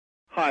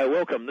Hi,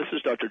 welcome. This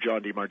is Dr.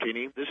 John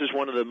DeMartini. This is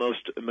one of the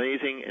most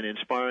amazing and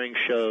inspiring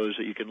shows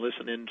that you can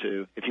listen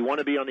into. If you want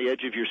to be on the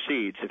edge of your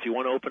seats, if you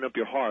want to open up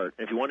your heart,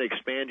 if you want to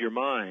expand your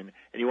mind,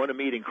 and you want to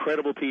meet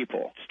incredible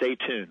people, stay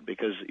tuned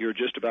because you're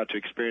just about to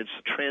experience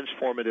a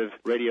transformative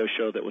radio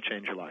show that will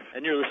change your life.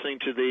 And you're listening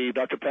to the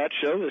Dr. Pat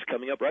Show that's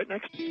coming up right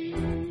next.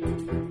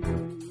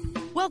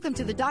 Welcome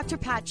to the Dr.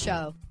 Pat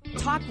Show.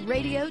 Talk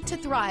radio to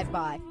thrive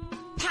by.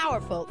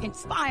 Powerful,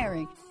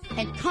 inspiring,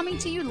 and coming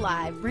to you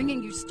live,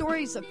 bringing you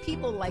stories of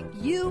people like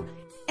you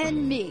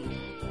and me,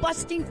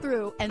 busting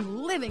through and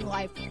living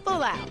life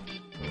full out.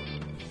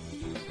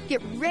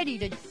 Get ready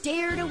to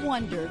dare to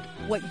wonder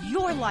what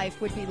your life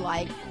would be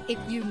like if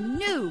you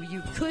knew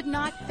you could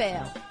not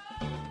fail.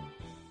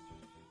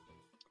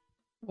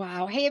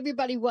 Wow. Hey,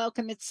 everybody,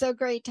 welcome. It's so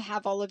great to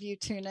have all of you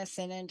tune us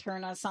in and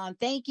turn us on.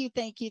 Thank you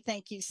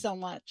so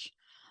much.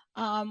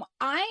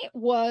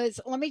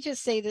 Let me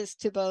just say this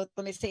to both.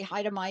 Let me say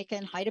hi to Micah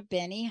and hi to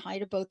Benny. Hi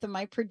to both of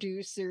my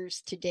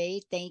producers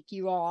today. Thank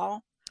you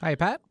all. Hi,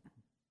 Pat.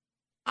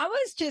 I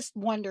was just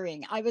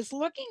wondering, I was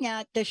looking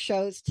at the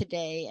shows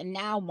today and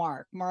now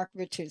Mark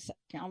Vitusa.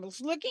 I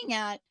was looking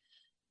at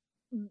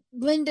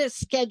Linda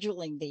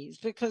scheduling these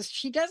because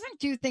she doesn't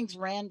do things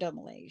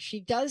randomly. She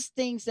does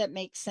things that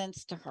make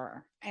sense to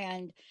her.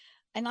 And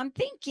I'm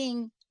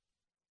thinking,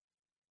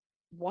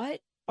 what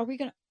are we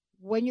going to,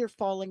 when you're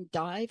falling,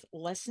 dive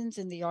lessons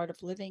in the art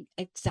of living,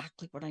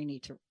 exactly what I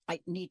need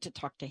to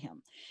talk to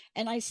him.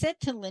 And I said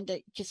to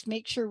Linda, just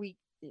make sure we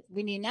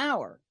need an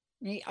hour.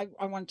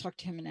 I want to talk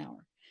to him an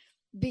hour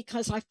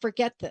because I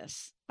forget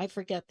this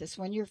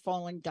when you're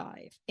falling,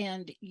 dive.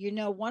 And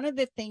one of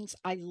the things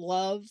I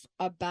love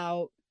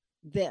about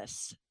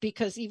this,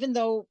 because even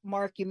though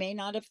Mark, you may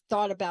not have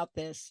thought about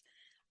this,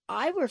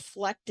 I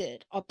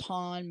reflected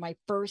upon my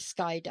first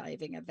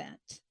skydiving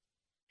event.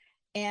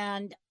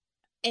 And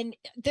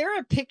there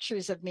are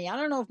pictures of me. I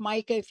don't know if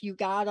Micah, if you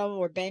got them,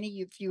 or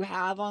Benny, if you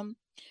have them.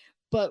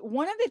 But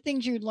one of the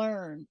things you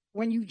learn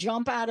when you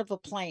jump out of a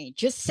plane,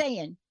 just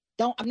saying,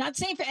 I'm not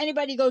saying for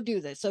anybody to go do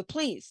this. So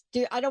please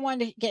do. I don't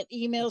want to get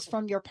emails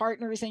from your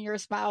partners and your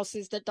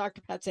spouses that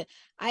Dr. Pat said.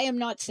 I am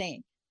not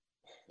saying.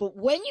 But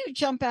when you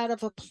jump out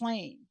of a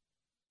plane,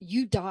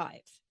 you dive.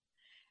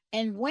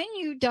 And when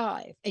you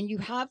dive and you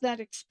have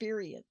that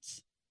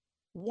experience,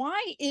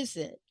 why is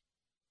it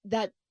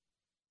that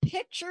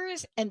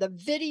pictures and the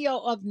video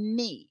of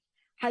me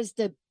has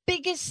the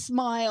biggest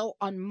smile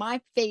on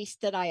my face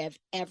that I have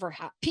ever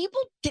had?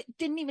 People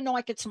didn't even know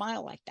I could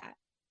smile like that.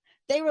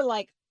 They were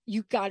like,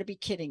 you got to be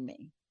kidding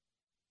me.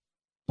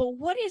 But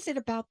what is it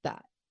about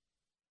that?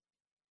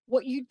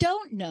 What you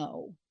don't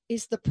know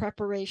is the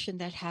preparation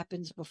that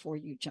happens before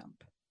you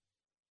jump.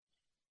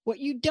 What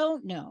you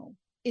don't know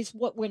is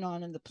what went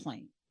on in the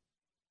plane.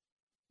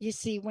 You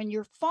see, when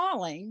you're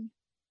falling,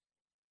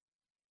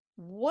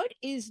 what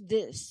is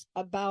this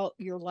about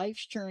your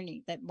life's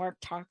journey that Mark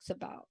talks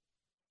about?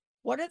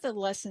 What are the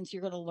lessons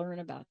you're going to learn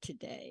about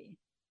today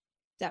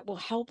that will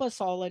help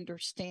us all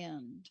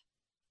understand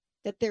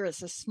that there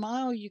is a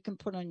smile you can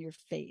put on your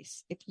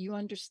face if you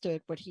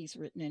understood what he's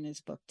written in his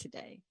book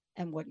today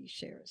and what he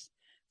shares?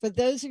 For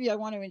those of you, I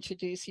want to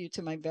introduce you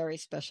to my very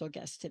special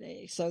guest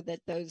today so that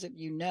those of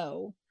you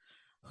know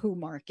who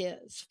Mark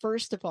is.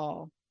 First of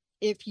all,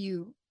 if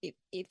you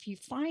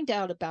find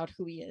out about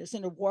who he is,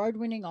 an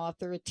award-winning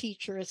author, a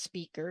teacher, a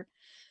speaker,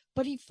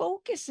 but he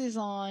focuses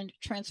on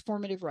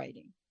transformative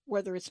writing,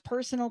 whether it's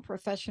personal,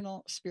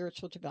 professional,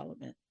 spiritual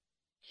development.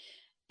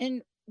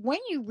 And when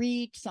you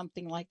read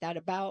something like that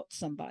about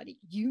somebody,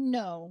 you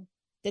know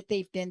that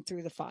they've been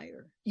through the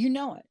fire. You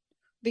know it.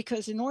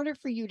 Because in order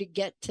for you to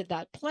get to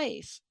that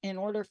place, in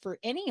order for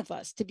any of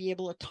us to be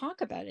able to talk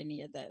about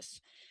any of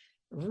this,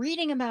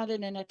 reading about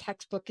it in a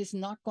textbook is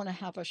not going to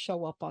have us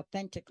show up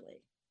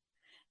authentically.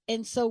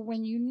 And so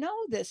when you know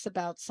this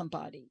about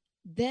somebody,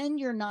 then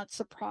you're not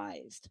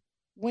surprised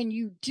when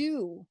you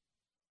do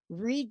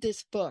read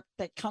this book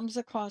that comes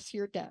across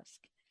your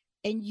desk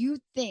and you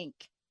think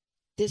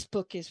this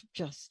book is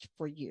just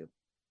for you.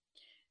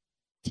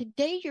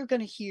 Today, you're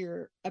going to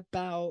hear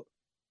about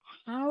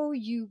how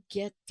you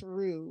get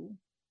through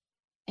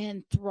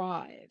and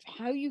thrive,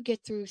 how you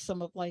get through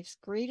some of life's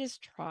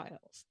greatest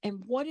trials,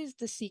 and what is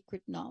the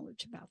secret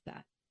knowledge about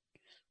that?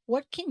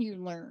 What can you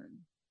learn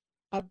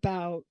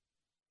about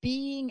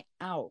being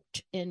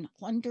out and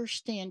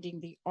understanding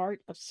the art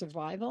of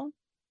survival?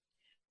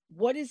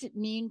 What does it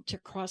mean to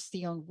cross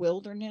the own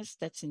wilderness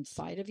that's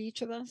inside of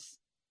each of us?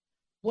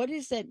 What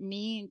does that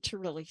mean to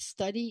really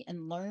study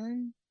and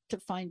learn to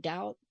find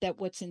out that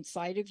what's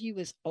inside of you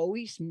is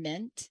always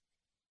meant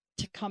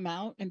to come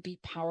out and be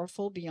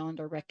powerful beyond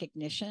our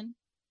recognition?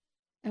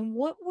 And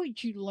what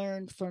would you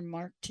learn from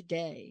Mark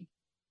today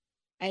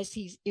as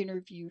he's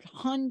interviewed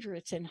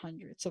hundreds and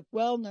hundreds of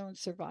well-known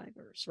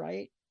survivors,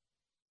 right?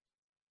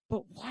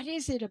 But what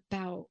is it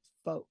about,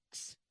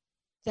 folks,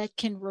 that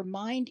can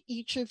remind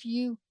each of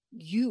you,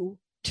 you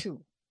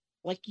too,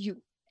 like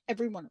you,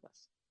 every one of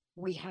us,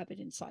 we have it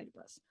inside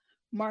of us.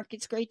 Mark,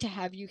 it's great to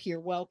have you here.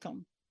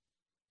 Welcome.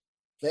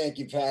 Thank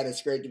you, Pat.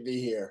 It's great to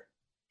be here.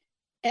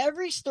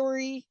 Every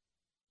story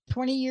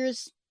 20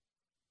 years.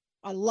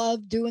 I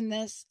love doing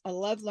this. I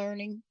love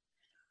learning.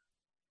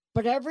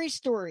 But every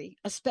story,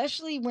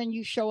 especially when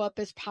you show up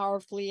as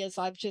powerfully as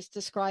I've just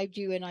described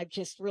you, and I've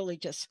just really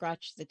just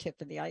scratched the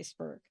tip of the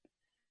iceberg,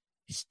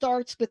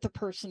 starts with a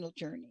personal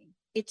journey.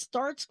 It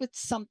starts with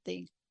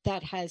something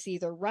that has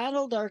either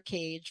rattled our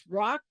cage,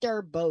 rocked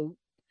our boat,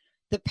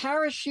 the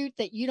parachute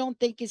that you don't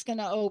think is going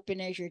to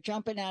open as you're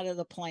jumping out of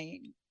the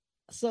plane.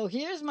 So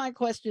here's my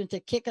question to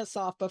kick us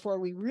off before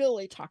we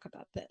really talk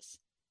about this.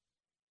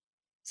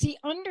 See,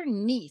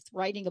 underneath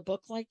writing a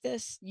book like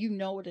this, you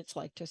know what it's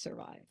like to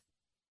survive.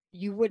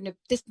 You wouldn't have,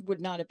 this would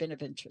not have been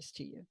of interest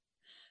to you.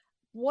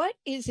 What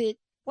is it?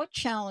 What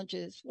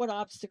challenges, what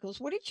obstacles,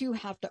 what did you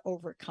have to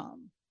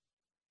overcome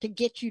to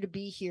get you to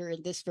be here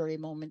in this very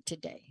moment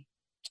today?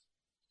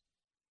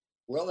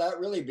 Well, that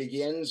really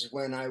begins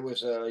when I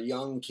was a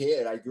young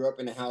kid. I grew up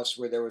in a house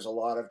where there was a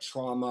lot of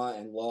trauma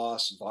and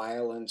loss,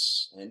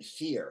 violence, and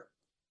fear.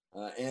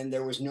 And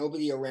there was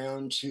nobody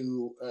around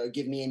to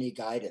give me any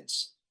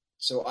guidance.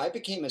 So I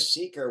became a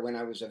seeker when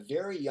I was a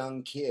very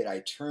young kid.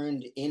 I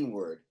turned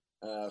inward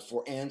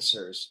for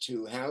answers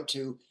to how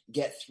to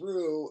get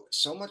through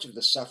so much of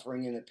the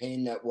suffering and the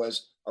pain that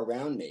was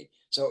around me.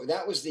 So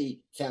that was the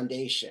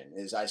foundation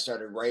as I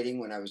started writing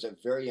when I was a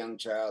very young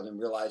child and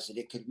realized that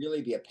it could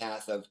really be a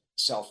path of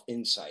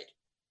self-insight.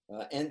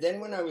 And then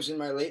when I was in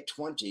my late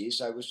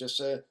 20s, I was just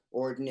an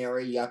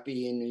ordinary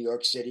yuppie in New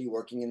York City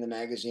working in the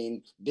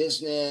magazine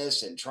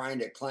business and trying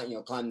to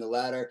climb the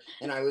ladder.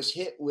 And I was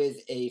hit with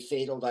a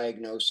fatal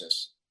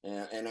diagnosis,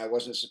 and I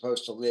wasn't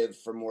supposed to live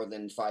for more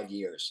than 5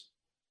 years.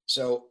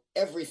 So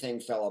everything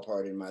fell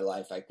apart in my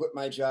life. I quit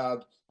my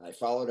job. I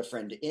followed a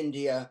friend to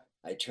India.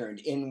 I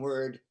turned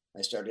inward.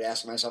 I started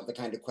asking myself the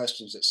kind of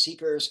questions that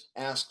seekers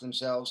ask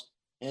themselves.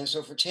 And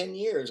so for 10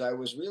 years, I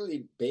was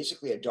really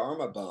basically a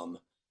Dharma bum,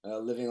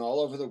 living all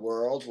over the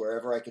world,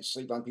 wherever I could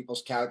sleep on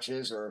people's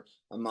couches or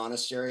a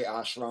monastery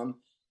ashram.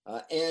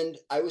 And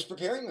I was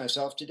preparing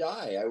myself to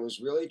die. I was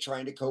really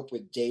trying to cope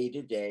with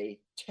day-to-day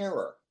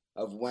terror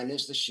of when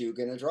is the shoe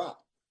going to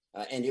drop?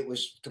 And it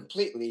was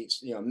completely,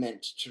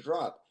 meant to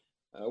drop.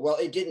 Well,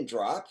 it didn't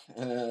drop.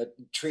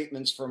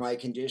 Treatments for my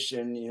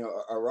condition,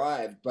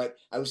 arrived, but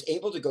I was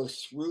able to go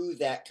through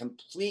that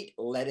complete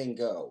letting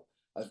go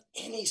of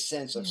any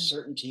sense of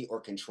certainty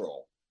or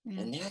control.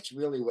 And that's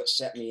really what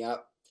set me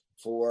up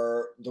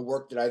for the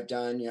work that I've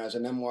done, as a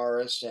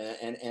memoirist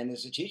and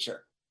as a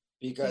teacher,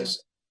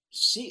 because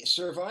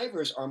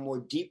survivors are more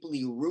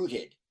deeply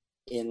rooted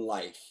in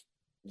life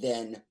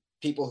than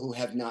people who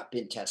have not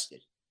been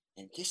tested.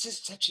 And this is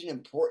such an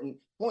important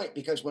point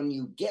because when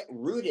you get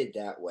rooted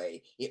that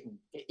way, it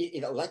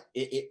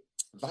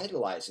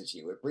vitalizes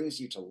you. It brings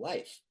you to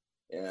life.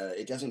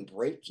 It doesn't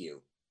break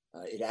you.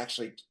 It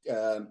actually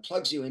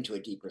plugs you into a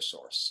deeper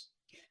source.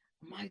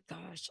 My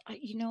gosh,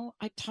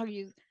 I tell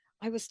you,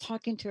 I was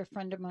talking to a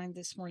friend of mine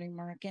this morning,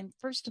 Mark, and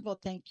first of all,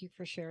 thank you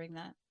for sharing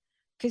that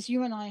because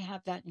you and I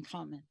have that in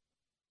common.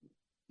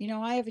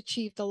 I have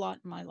achieved a lot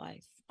in my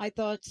life. I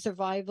thought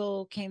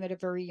survival came at a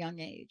very young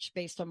age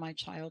based on my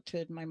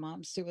childhood, my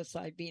mom's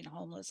suicide, being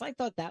homeless. I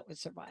thought that was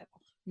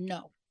survival.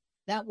 No,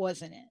 that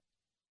wasn't it.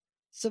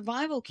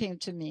 Survival came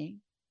to me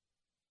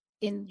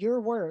in your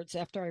words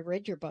after I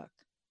read your book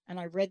and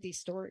I read these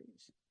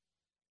stories.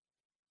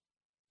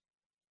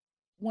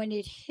 When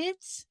it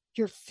hits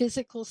your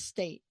physical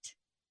state,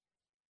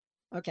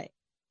 okay,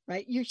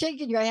 right? You're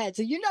shaking your head,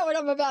 so you know what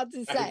I'm about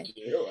to say.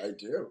 I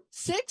do.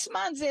 6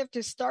 months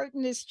after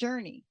starting this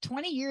journey,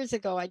 20 years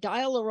ago, I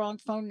dialed the wrong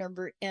phone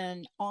number.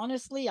 And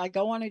honestly, I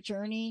go on a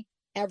journey.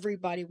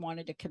 Everybody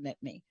wanted to commit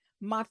me.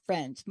 My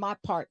friends, my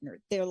partner,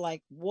 they're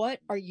like, what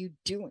are you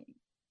doing?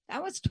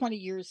 That was 20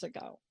 years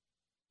ago.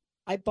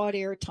 I bought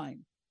airtime,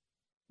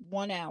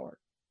 1 hour.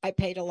 I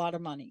paid a lot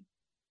of money.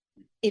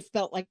 It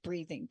felt like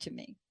breathing to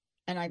me.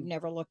 And I've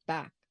never looked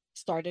back.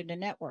 Started a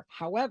network.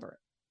 However,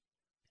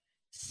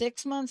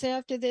 6 months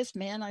after this,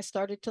 man, I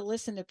started to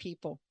listen to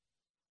people.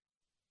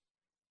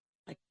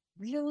 Like,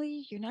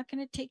 really? You're not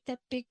going to take that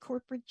big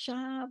corporate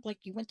job? Like,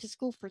 you went to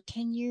school for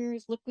 10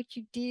 years. Look what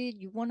you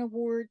did. You won an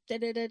award. Da,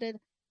 da, da, da.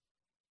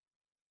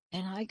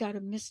 And I got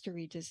a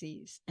mystery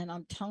disease. And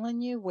I'm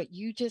telling you, what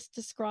you just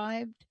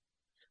described,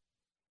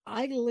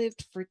 I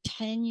lived for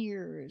 10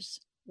 years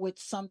with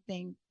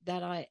something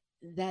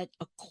that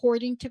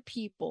according to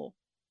people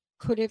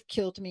could have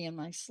killed me in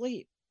my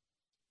sleep.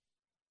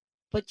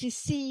 But you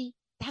see,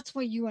 that's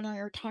why you and I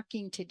are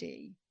talking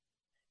today,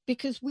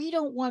 because we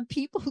don't want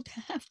people to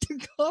have to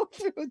go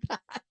through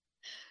that.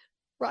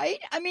 Right?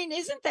 I mean,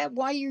 isn't that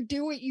why you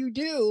do what you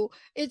do?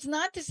 It's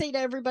not to say to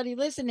everybody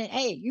listening,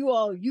 hey, you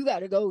got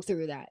to go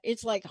through that.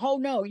 It's like, oh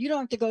no, you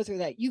don't have to go through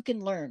that. You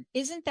can learn.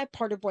 Isn't that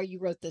part of why you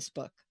wrote this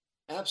book?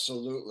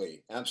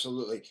 Absolutely.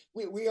 Absolutely.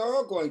 We are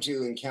all going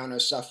to encounter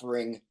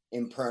suffering,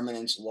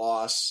 impermanence,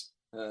 loss,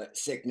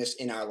 sickness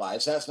in our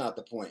lives. That's not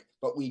the point.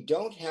 But we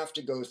don't have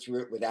to go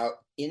through it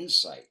without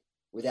insight,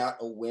 without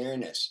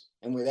awareness,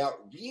 and without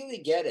really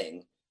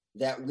getting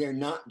that we're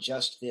not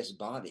just this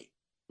body.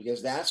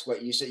 Because that's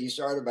what you said. You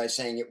started by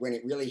saying it when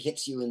it really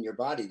hits you in your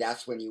body.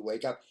 That's when you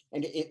wake up.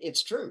 And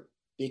it's true.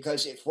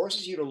 because it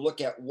forces you to look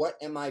at, what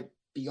am I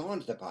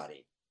beyond the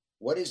body?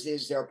 What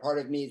is there a part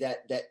of me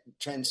that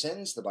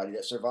transcends the body,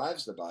 that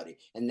survives the body?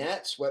 And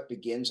that's what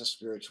begins a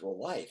spiritual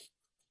life.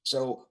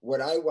 So what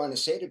I want to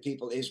say to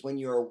people is, when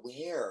you're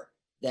aware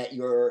that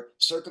your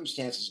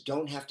circumstances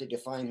don't have to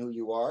define who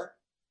you are,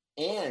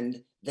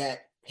 and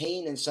that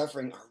pain and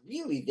suffering are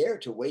really there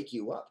to wake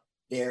you up,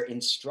 they're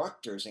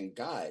instructors and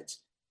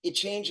guides, it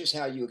changes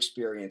how you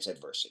experience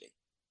adversity.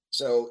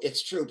 So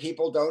it's true,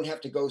 people don't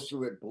have to go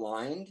through it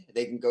blind.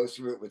 They can go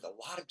through it with a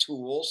lot of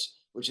tools,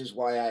 which is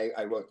why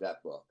I wrote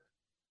that book.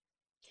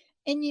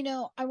 And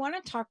I want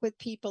to talk with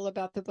people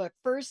about the book.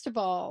 First of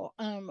all,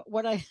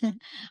 what I,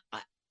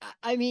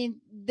 I mean,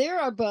 there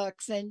are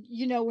books, and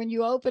when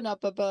you open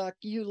up a book,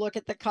 you look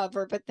at the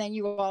cover, but then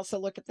you also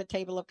look at the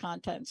table of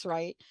contents,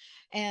 right?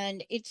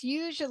 And it's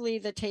usually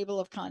the table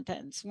of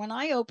contents. When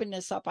I open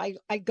this up,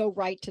 I go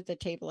right to the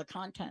table of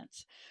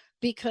contents,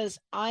 because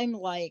I'm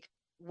like,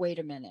 wait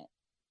a minute.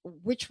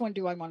 Which one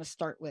do I want to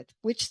start with?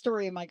 Which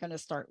story am I going to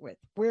start with?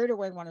 Where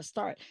do I want to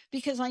start?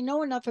 Because I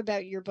know enough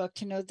about your book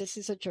to know this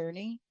is a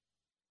journey.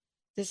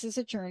 This is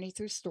a journey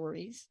through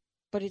stories,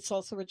 but it's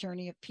also a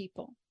journey of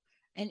people.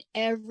 And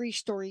every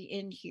story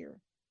in here.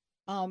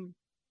 I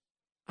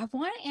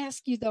want to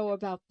ask you, though,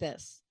 about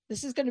this.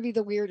 This is going to be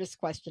the weirdest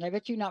question. I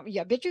bet you not.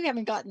 Yeah, I bet you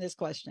haven't gotten this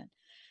question.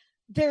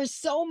 There's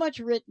so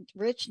much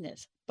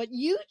richness, but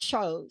you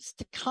chose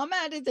to come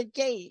out of the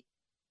gate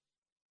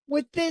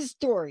with this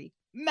story,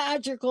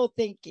 magical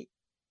thinking,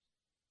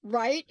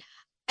 right?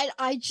 And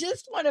I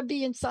just want to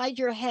be inside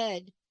your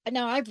head.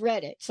 Now, I've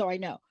read it, so I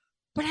know.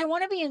 But I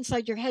want to be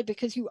inside your head,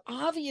 because you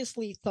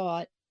obviously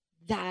thought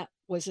that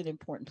was an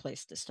important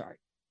place to start.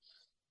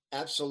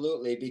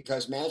 Absolutely,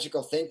 because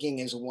magical thinking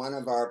is one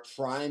of our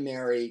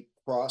primary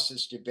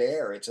crosses to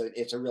bear. It's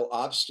a real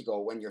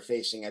obstacle when you're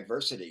facing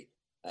adversity.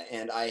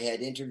 And I had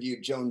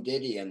interviewed Joan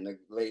Didion, the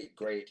late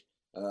great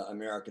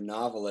American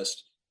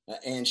novelist,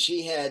 and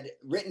she had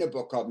written a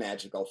book called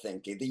Magical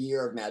Thinking, The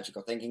Year of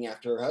Magical Thinking,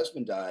 after her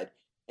husband died.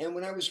 And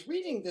when I was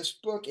reading this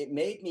book, it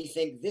made me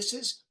think, this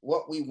is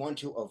what we want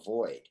to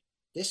avoid.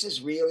 This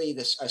is really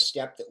a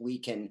step that we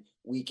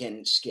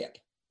can skip,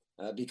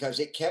 because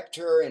it kept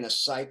her in a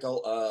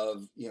cycle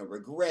of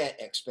regret,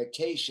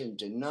 expectation,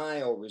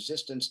 denial,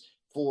 resistance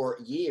for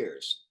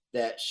years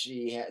that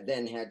she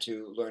then had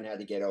to learn how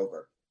to get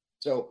over.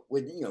 So,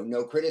 with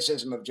no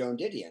criticism of Joan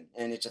Didion,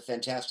 and it's a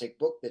fantastic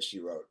book that she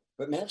wrote.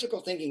 But magical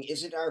thinking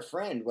isn't our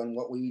friend when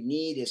what we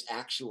need is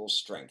actual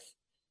strength,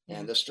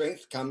 and the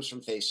strength comes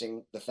from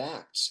facing the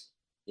facts.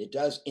 It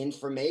does.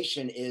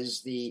 Information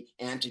is the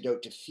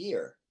antidote to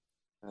fear.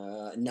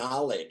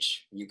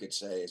 Knowledge, you could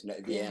say, is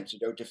the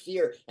antidote to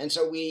fear. And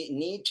so we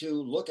need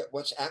to look at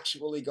what's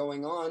actually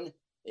going on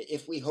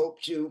if we hope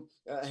to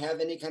have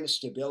any kind of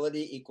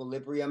stability,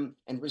 equilibrium,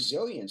 and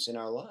resilience in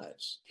our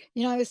lives.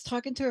 I was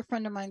talking to a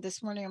friend of mine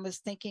this morning. I was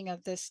thinking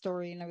of this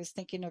story, and I was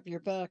thinking of your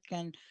book.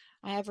 And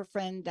I have a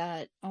friend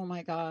that, oh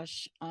my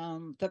gosh,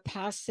 the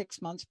past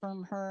 6 months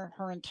from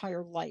her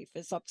entire life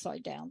is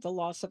upside down. The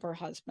loss of her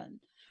husband.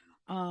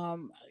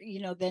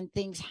 Then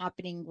things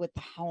happening with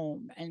the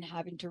home, and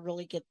having to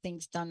really get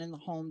things done in the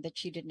home that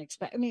she didn't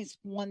expect. I mean, it's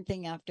one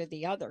thing after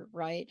the other,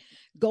 right?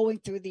 Going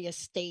through the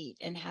estate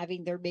and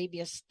having there maybe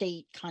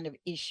estate kind of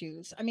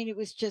issues. I mean, it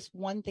was just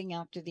one thing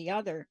after the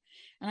other.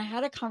 And I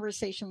had a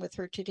conversation with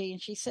her today,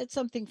 and she said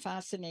something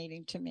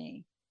fascinating to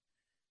me,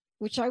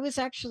 which I was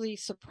actually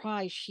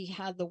surprised she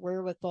had the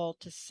wherewithal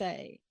to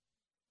say.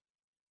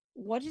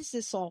 What is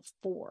this all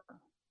for?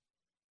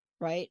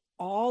 Right?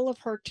 All of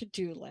her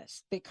to-do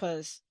list,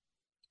 because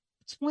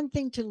it's one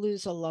thing to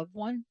lose a loved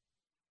one,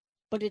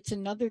 but it's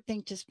another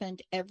thing to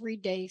spend every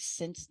day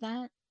since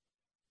that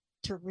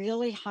to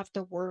really have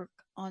to work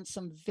on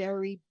some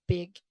very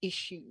big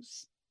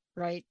issues,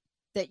 right?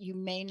 That you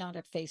may not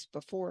have faced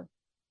before.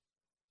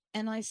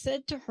 And I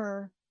said to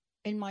her,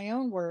 in my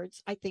own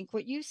words, I think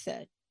what you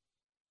said.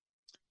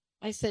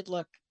 I said,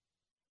 look,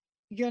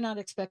 you're not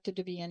expected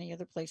to be any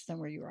other place than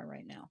where you are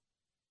right now.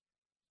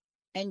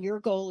 And your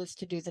goal is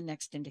to do the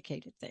next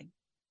indicated thing.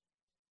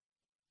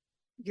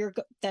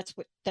 That's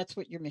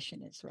what your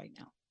mission is right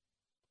now,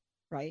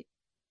 right?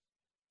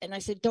 And I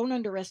said, don't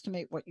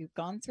underestimate what you've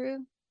gone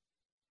through,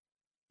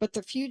 but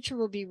the future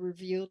will be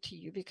revealed to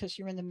you, because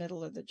you're in the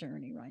middle of the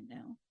journey right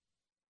now.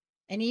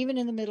 And even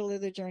in the middle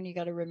of the journey, you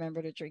got to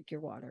remember to drink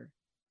your water.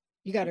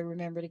 You got to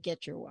remember to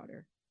get your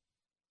water.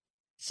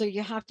 So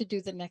you have to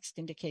do the next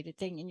indicated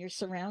thing, and you're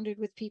surrounded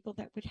with people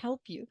that would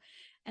help you.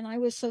 And I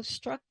was so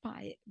struck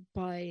by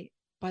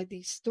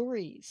these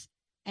stories,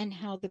 and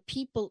how the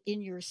people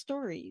in your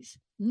stories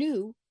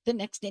knew the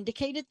next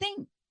indicated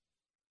thing.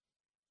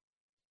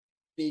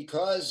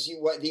 Because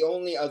the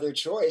only other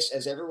choice,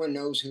 as everyone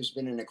knows who's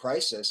been in a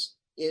crisis,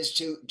 is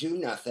to do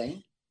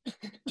nothing,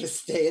 to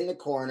stay in the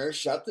corner,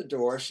 shut the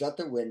door, shut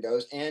the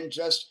windows, and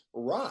just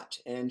rot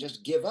and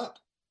just give up.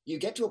 You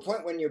get to a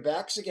point when your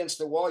back's against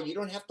the wall, you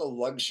don't have the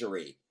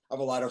luxury of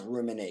a lot of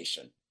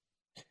rumination.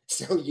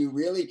 So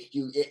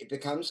it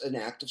becomes an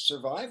act of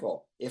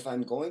survival. If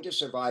I'm going to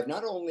survive,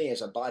 not only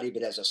as a body,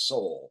 but as a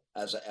soul,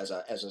 as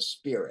a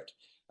spirit,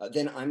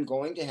 then I'm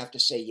going to have to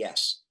say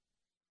yes.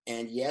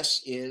 And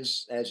yes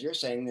is, as you're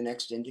saying, the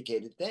next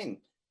indicated thing.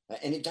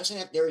 And it doesn't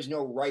have, there is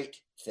no right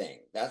thing.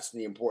 That's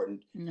the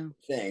important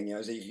thing. You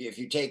know, so if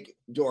you take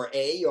door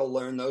A, you'll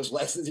learn those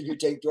lessons. If you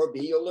take door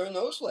B, you'll learn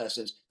those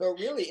lessons. But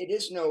really,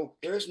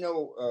 there is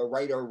no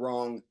right or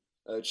wrong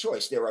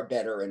choice. There are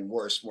better and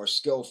worse, more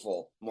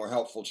skillful, more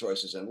helpful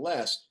choices and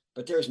less,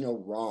 but there's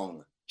no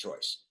wrong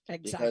choice.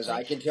 Exactly. Because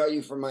I can tell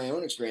you from my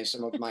own experience,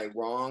 some of my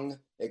wrong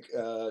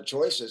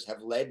choices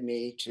have led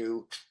me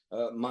to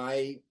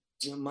my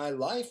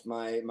life,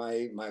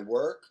 my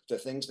work, the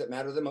things that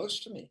matter the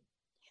most to me.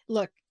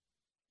 Look,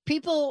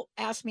 people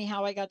ask me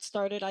how I got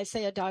started. I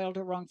say I dialed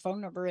a wrong phone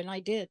number, and I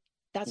did.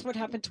 That's what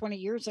happened 20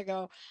 years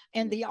ago.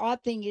 And the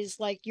odd thing is,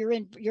 like, you're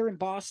in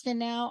Boston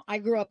now. I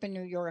grew up in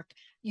New York.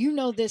 You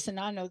know this, and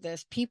I know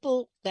this.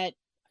 People that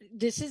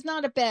this is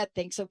not a bad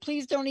thing, so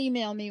please don't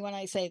email me when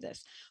I say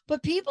this.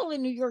 But people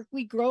in New York,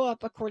 we grow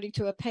up according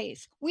to a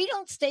pace. We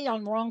don't stay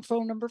on wrong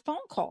phone number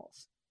phone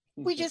calls.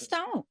 We just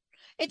don't.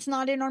 It's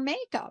not in our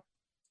makeup.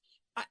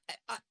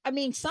 I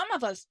mean, some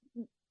of us,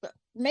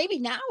 maybe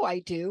now I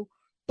do,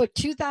 but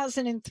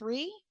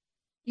 2003,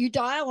 you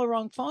dial a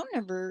wrong phone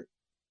number,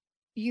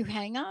 you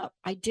hang up.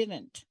 I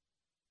didn't.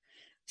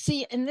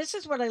 See, and this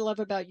is what I love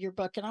about your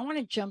book, and I want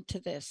to jump to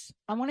this.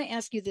 I want to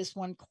ask you this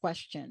one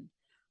question.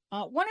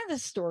 One of the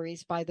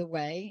stories, by the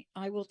way,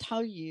 I will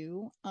tell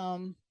you,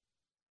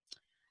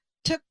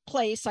 took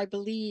place, I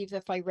believe,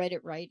 if I read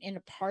it right, in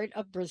a part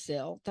of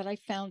Brazil that I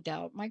found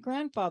out my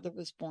grandfather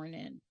was born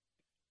in.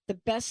 The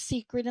best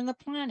secret in the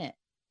planet.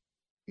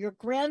 Your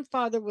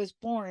grandfather was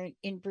born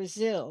in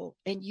Brazil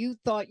and you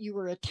thought you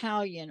were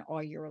Italian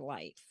all your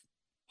life.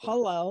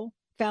 Hello.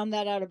 Found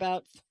that out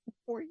about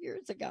 4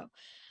 years ago.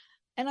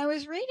 And I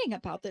was reading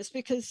about this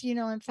because, you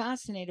know, I'm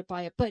fascinated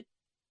by it, but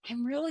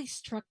I'm really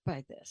struck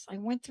by this. I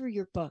went through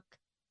your book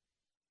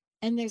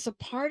and there's a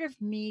part of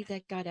me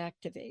that got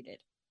activated.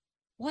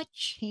 What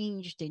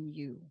changed in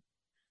you?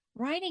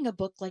 Writing a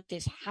book like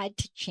this had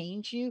to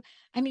change you.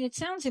 I mean, it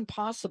sounds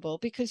impossible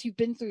because you've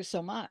been through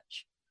so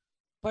much.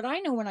 But I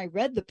know when I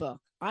read the book,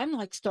 I'm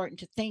like starting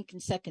to think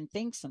and second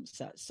think some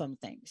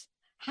things.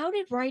 How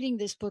did writing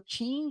this book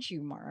change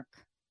you, Mark?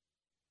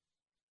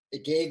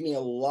 It gave me a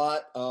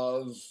lot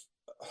of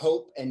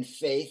hope and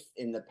faith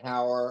in the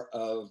power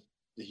of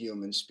the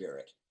human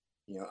spirit.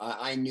 You know,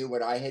 I knew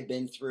what I had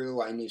been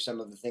through. I knew some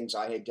of the things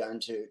I had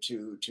done to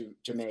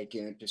make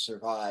it, to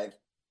survive.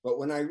 But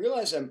when I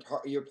realized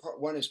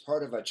one is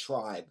part of a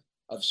tribe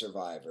of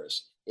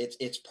survivors,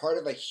 it's part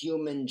of a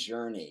human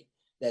journey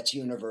that's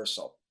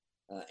universal.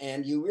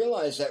 And you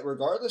realize that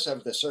regardless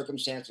of the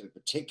circumstance of a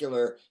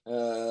particular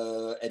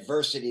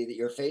adversity that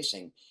you're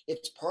facing,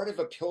 it's part of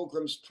a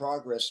pilgrim's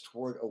progress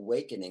toward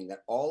awakening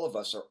that all of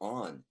us are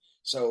on.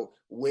 So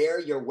where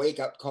your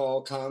wake-up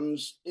call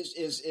comes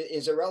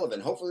is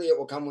irrelevant. Hopefully it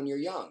will come when you're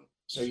young.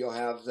 So you'll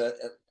have the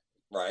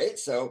right.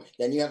 So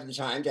then you have the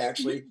time to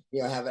actually,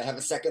 you know, have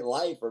a second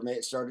life or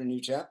start a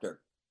new chapter.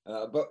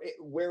 But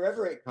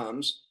wherever it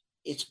comes,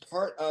 it's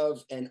part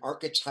of an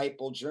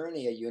archetypal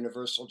journey, a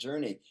universal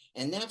journey.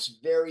 And that's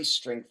very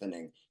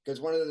strengthening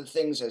because one of the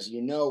things, as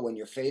you know, when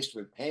you're faced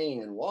with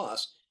pain and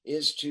loss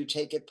is to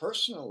take it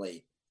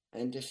personally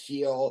and to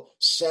feel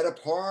set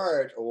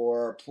apart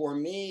or poor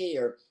me,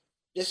 or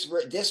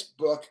this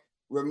book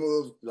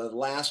removed the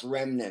last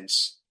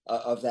remnants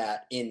of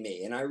that in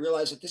me. And I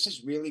realized that this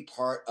is really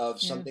part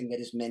of something that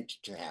is meant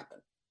to happen.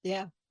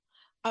 Yeah.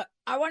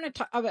 I want to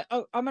talk.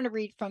 I'm going to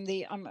read from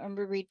I'm going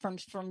to read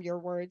from your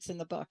words in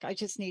the book. I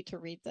just need to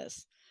read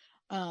this.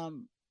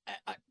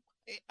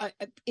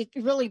 It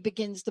really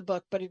begins the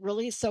book, but it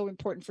really is so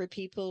important for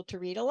people to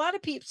read. A lot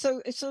of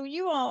people. So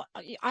you all,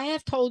 I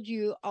have told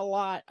you a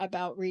lot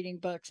about reading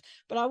books,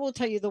 but I will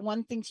tell you the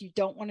one things you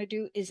don't want to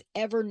do is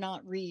ever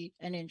not read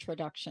an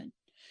introduction.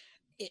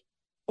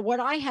 What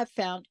I have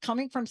found,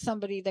 coming from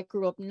somebody that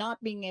grew up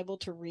not being able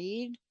to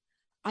read,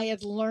 I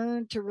have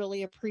learned to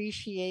really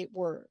appreciate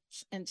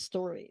words and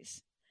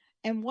stories.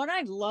 And what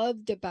I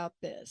loved about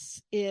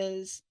this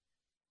is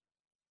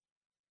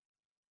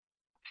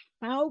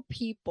how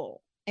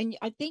people, and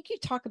I think you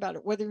talk about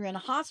it, whether you're in a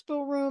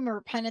hospital room or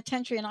a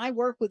penitentiary, and I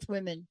work with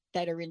women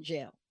that are in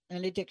jail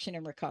and addiction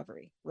and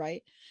recovery,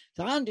 right?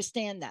 So I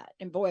understand that.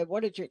 And boy,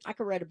 I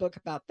could write a book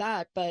about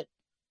that, but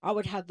I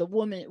would have the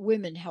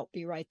women help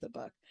me write the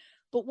book.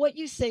 But what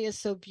you say is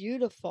so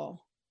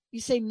beautiful. You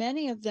say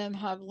many of them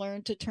have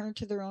learned to turn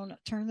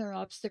their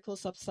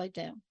obstacles upside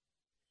down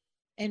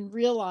and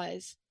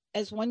realize,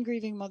 as one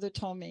grieving mother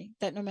told me,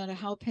 that no matter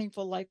how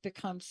painful life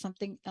becomes,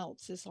 something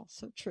else is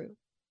also true.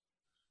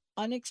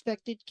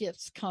 Unexpected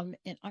gifts come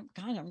in.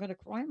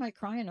 Why am I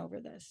crying over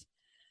this?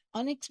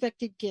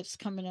 Unexpected gifts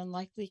come in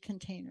unlikely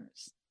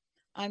containers.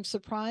 I'm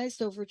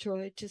surprised,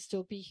 overjoyed to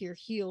still be here,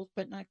 healed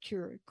but not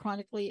cured,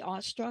 chronically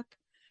awestruck,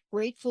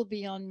 grateful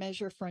beyond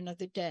measure for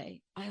another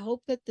day. I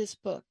hope that this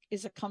book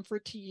is a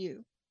comfort to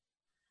you.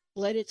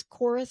 Let its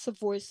chorus of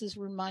voices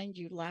remind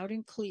you loud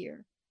and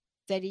clear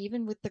that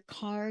even with the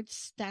cards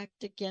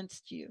stacked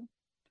against you,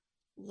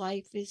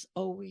 life is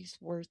always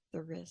worth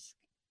the risk.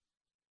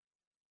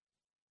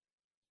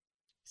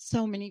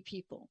 So many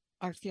people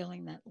are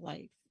feeling that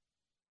life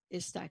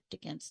is stacked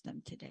against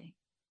them today.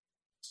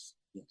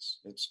 Yes,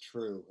 it's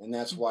true. And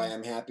that's why Mm-hmm.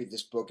 I'm happy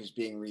this book is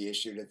being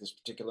reissued at this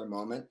particular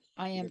moment.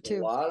 I am Because a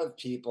too. lot of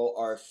people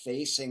are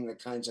facing the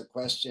kinds of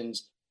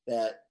questions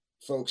that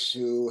folks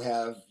who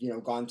have,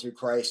 gone through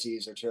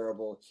crises or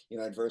terrible,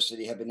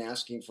 adversity have been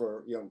asking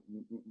for,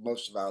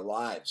 most of our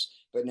lives.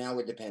 But now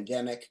with the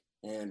pandemic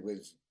and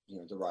with,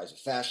 the rise of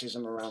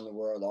fascism around the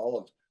world, all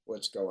of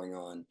what's going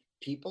on,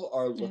 people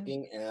are Yeah.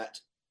 looking at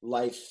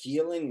life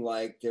feeling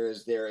like there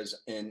is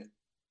an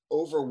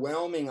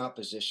overwhelming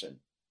opposition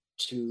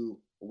to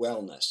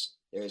wellness.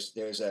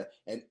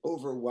 An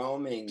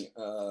overwhelming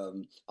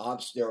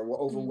there are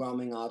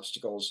overwhelming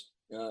obstacles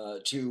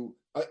to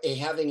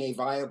having a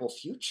viable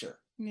future.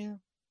 Yeah.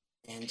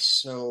 And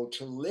so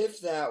to live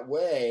that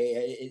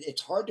way,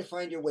 it's hard to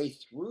find your way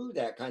through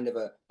that kind of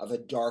a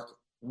dark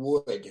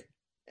wood,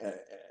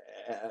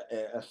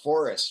 a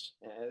forest.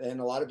 And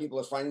a lot of people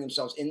are finding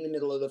themselves in the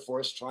middle of the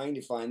forest trying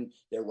to find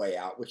their way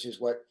out, which is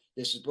what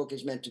this book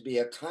is meant to be,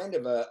 a kind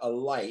of a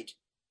light.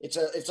 It's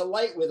a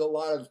light with a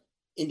lot of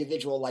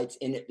individual lights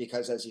in it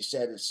because, as you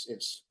said,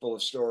 it's full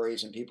of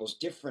stories and people's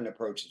different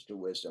approaches to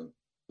wisdom.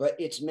 But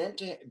it's meant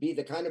to be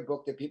the kind of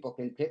book that people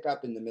can pick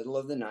up in the middle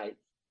of the night,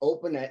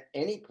 open at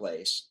any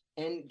place,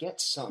 and get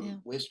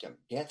some wisdom,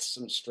 get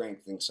some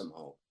strength and some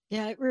hope.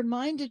 Yeah, it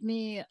reminded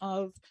me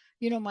of,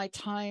 my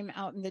time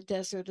out in the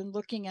desert and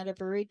looking at a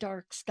very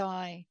dark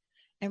sky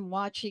and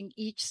watching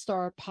each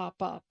star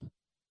pop up,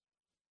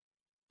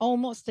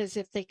 almost as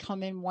if they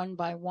come in one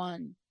by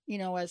one,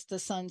 as the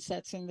sun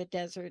sets in the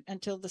desert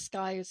until the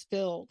sky is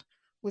filled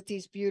with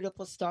these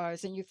beautiful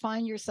stars. And you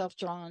find yourself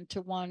drawn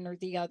to one or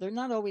the other,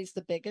 not always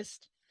the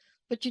biggest,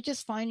 but you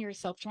just find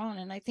yourself drawn.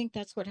 And I think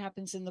that's what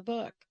happens in the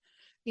book.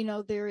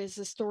 There is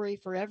a story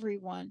for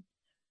everyone.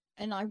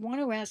 And I want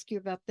to ask you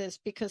about this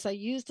because I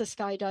used the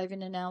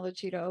skydiving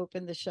analogy to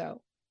open the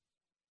show.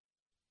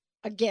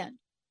 Again,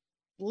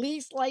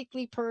 least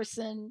likely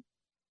person,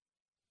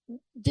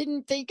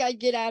 didn't think I'd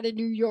get out of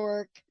New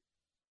York,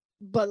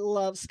 but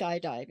love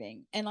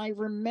skydiving. And I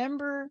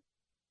remember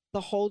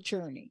the whole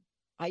journey.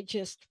 I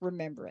just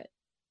remember it.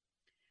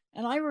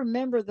 And I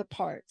remember the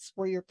parts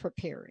where you're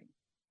preparing.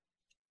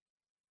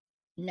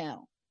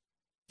 Now,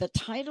 the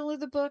title of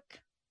the book,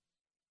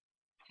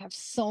 I have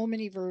so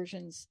many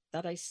versions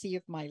that I see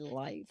of my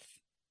life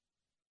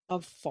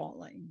of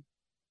falling.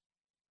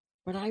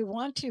 But I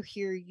want to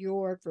hear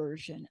your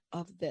version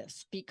of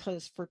this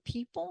because for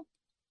people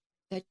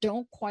that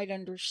don't quite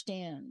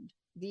understand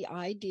the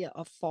idea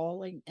of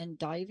falling and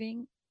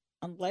diving,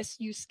 unless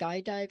you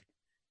skydive,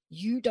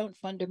 you don't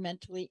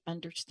fundamentally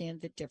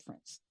understand the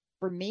difference.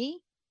 For me,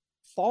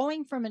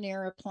 falling from an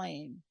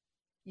airplane,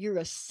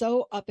 you're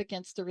so up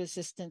against the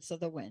resistance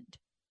of the wind.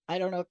 I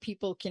don't know if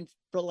people can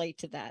relate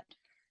to that,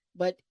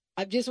 but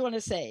I just want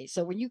to say,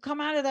 so when you come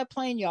out of that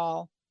plane,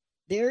 y'all,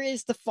 there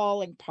is the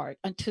falling part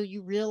until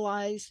you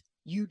realize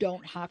you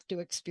don't have to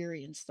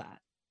experience that.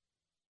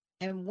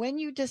 And when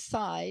you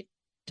decide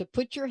to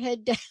put your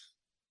head down,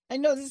 I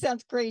know this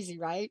sounds crazy,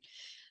 right?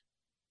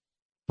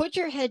 Put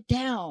your head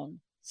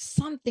down,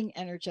 something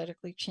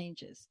energetically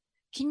changes.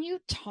 Can you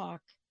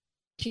talk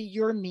to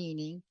your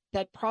meaning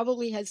that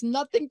probably has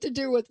nothing to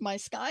do with my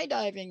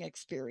skydiving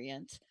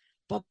experience?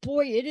 But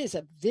boy, it's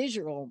a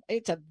visual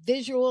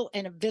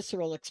and a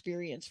visceral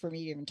experience for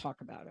me to even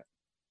talk about it.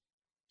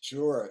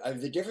 Sure.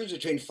 The difference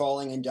between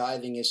falling and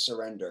diving is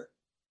surrender,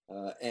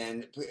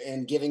 and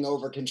giving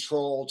over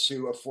control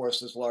to a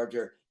force that's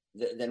larger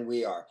than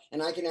we are.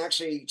 And I can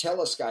actually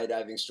tell a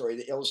skydiving story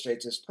that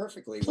illustrates this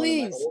perfectly.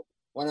 Please.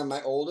 One of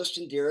my oldest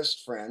and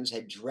dearest friends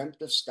had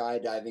dreamt of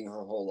skydiving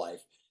her whole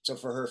life. So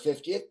for her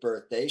 50th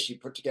birthday, she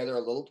put together a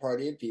little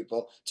party of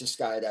people to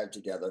skydive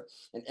together.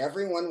 And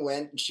everyone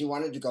went, and she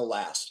wanted to go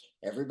last.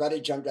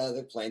 Everybody jumped out of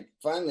the plane.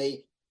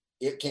 Finally,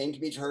 it came to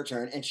be her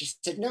turn, and she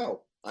said,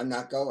 "No, I'm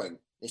not going."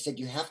 They said,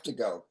 "You have to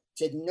go."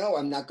 Said, "No,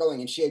 I'm not going."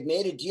 And she had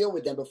made a deal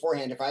with them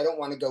beforehand. If I don't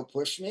want to go,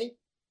 push me.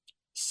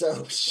 So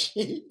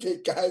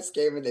the guys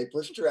came and they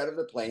pushed her out of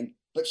the plane,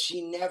 but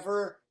she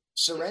never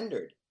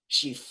surrendered.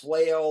 She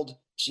flailed.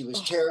 She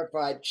was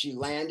terrified. She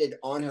landed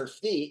on her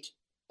feet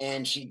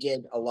and she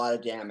did a lot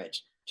of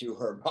damage to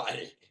her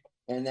body.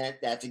 And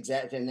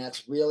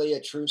that's really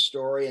a true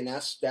story. And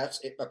that's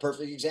a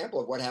perfect example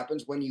of what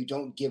happens when you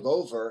don't give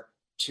over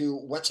to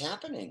what's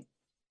happening.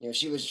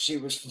 She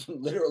was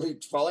literally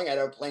falling out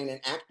of a plane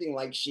and acting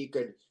like she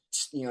could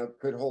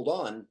hold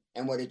on.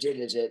 And what it did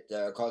is it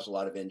caused a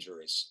lot of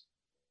injuries.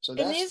 So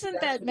that's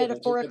that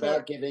metaphorical? It's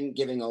about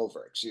giving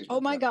over. Excuse me.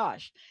 Oh my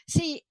gosh.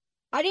 See,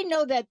 I didn't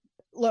know that.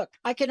 Look,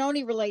 I can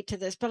only relate to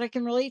this, but I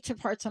can relate to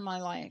parts of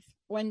my life.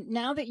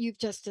 Now that you've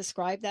just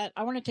described that,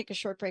 I want to take a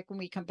short break. When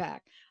we come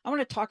back, I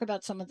want to talk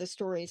about some of the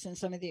stories and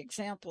some of the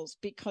examples,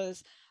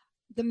 because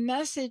the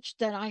message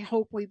that I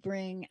hope we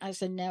bring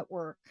as a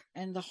network,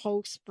 and the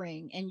hosts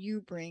bring, and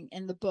you bring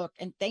in the book,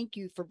 and thank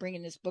you for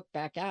bringing this book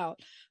back out,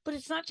 but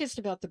it's not just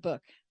about the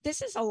book.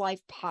 This is a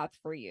life path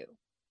for you.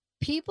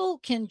 People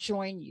can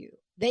join you.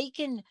 They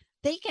can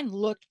they can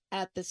look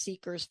at the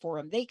Seekers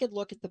Forum. They could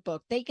look at the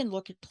book. They can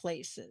look at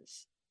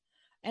places.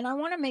 And I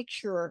want to make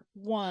sure,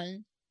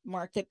 one,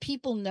 Mark, that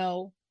people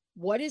know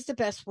what is the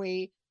best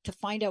way to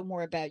find out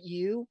more about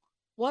you.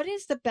 What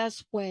is the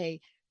best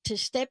way to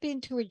step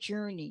into a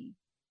journey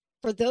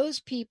for those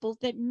people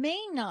that may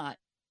not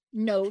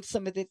know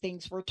some of the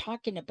things we're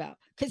talking about?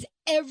 Because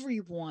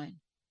everyone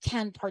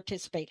can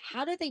participate.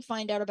 How do they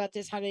find out about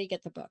this? How do they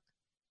get the book?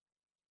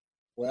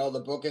 Well, the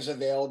book is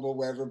available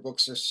wherever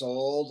books are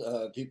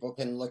sold. People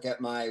can look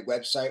at my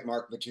website,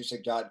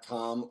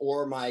 markmatusik.com,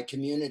 or my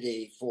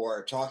community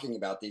for talking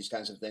about these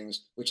kinds of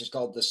things, which is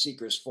called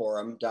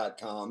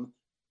theseekersforum.com.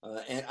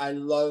 And I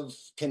love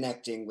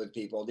connecting with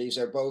people. These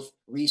are both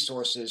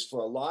resources for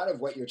a lot of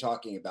what you're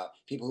talking about.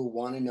 People who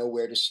want to know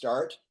where to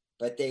start,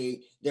 but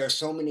there are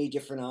so many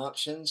different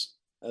options.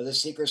 The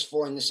Seekers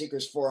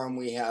Forum,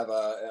 we have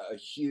a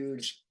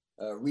huge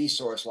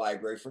resource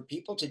library for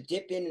people to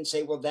dip in and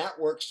say, well, that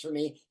works for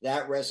me,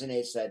 that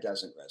resonates, that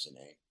doesn't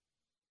resonate.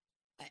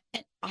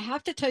 I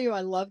have to tell you,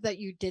 I love that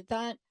you did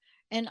that.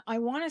 And I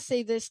want to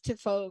say this to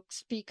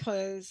folks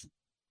because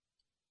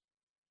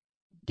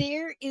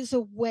there is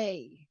a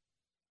way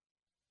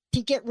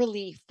to get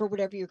relief for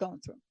whatever you're going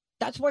through.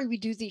 That's why we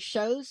do these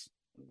shows.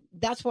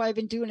 That's why I've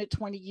been doing it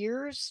 20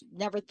 years.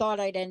 Never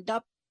thought I'd end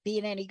up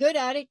being any good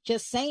at it.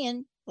 Just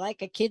saying,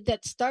 like a kid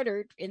that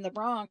stuttered in the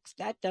Bronx.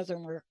 That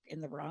doesn't work in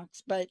the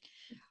Bronx. But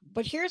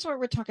here's what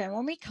we're talking about.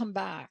 When we come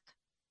back,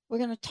 we're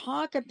going to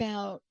talk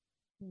about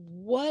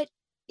what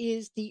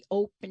is the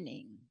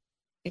opening.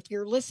 If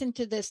you're listening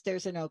to this,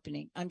 there's an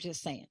opening. I'm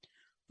just saying.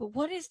 But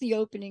what is the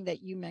opening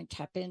that you might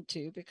tap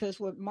into? Because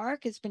what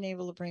Mark has been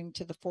able to bring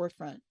to the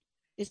forefront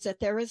is that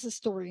there is a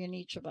story in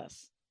each of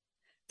us.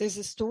 There's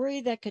a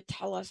story that could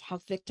tell us how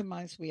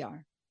victimized we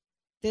are.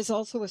 There's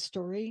also a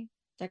story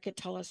that could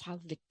tell us how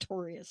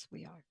victorious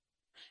we are,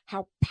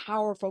 how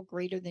powerful,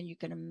 greater than you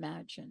can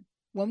imagine.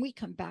 When we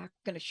come back,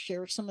 we're going to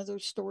share some of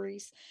those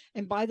stories.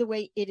 And by the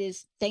way, it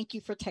is, thank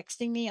you for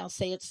texting me. I'll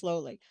say it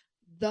slowly.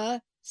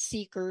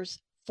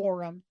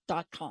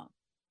 theseekersforum.com.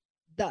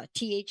 The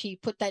THE,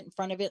 put that in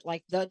front of it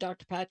like the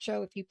Dr. Pat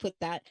Show. If you put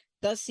that,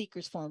 the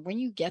Seekers Forum, when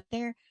you get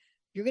there,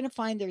 you're going to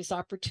find there's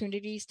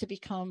opportunities to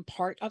become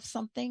part of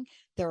something.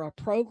 There are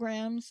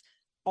programs,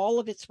 all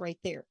of it's right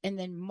there. And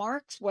then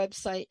Mark's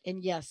website,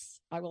 and yes,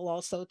 I will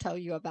also tell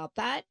you about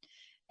that,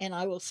 and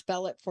I will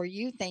spell it for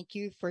you. Thank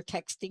you for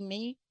texting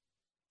me.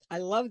 I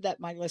love that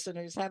my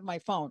listeners have my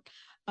phone.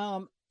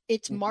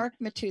 It's Mark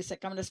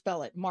Matusik. I'm going to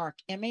spell it. Mark,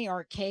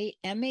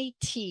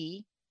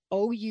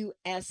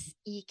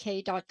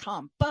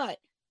 MarkMatusek.com. But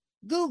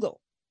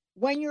Google,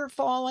 when you're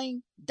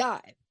falling,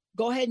 dive.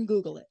 Go ahead and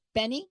Google it.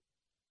 Benny,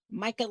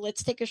 Micah,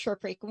 let's take a short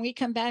break. When we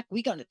come back,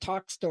 we're going to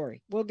talk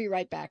story. We'll be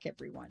right back,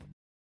 everyone.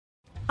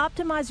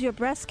 Optimize your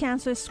breast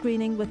cancer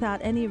screening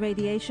without any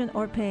radiation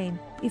or pain.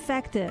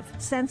 Effective,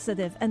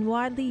 sensitive, and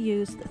widely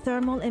used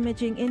thermal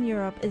imaging in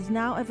Europe is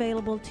now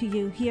available to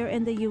you here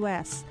in the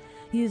U.S.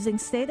 Using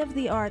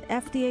state-of-the-art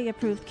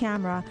FDA-approved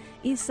camera,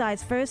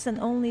 Eastside's first and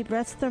only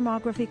breast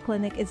thermography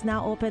clinic is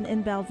now open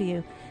in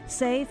Bellevue.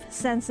 Safe,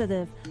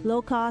 sensitive,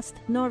 low cost,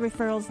 no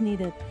referrals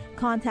needed.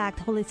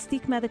 Contact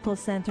Holistic Medical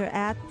Center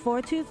at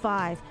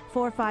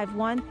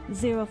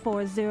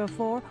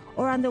 425-451-0404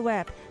 or on the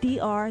web,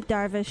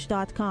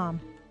 drdarvish.com.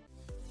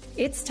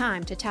 It's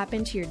time to tap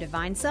into your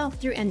divine self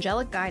through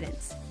angelic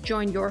guidance.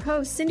 Join your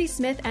host, Cindy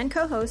Smith, and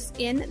co-hosts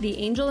in The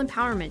Angel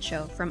Empowerment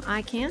Show, From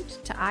I Can't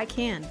to I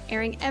Can,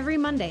 airing every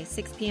Monday,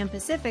 6 p.m.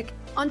 Pacific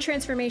on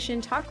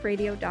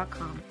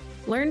TransformationTalkRadio.com.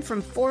 Learn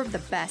from 4 of the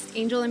best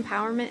angel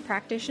empowerment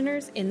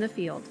practitioners in the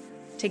field.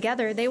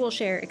 Together, they will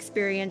share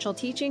experiential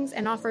teachings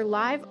and offer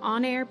live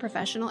on-air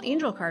professional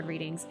angel card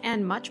readings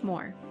and much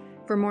more.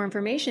 For more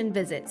information,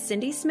 visit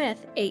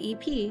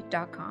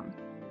cindysmithaep.com.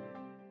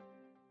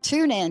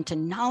 Tune in to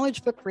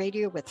Knowledge Book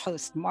Radio with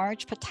host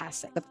Marge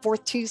Potasek, the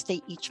 4th Tuesday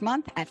each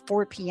month at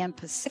 4 p.m.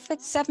 Pacific,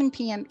 7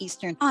 p.m.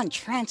 Eastern on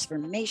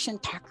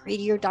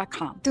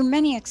TransformationTalkRadio.com. Through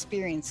many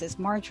experiences,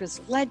 Marge was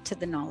led to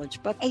the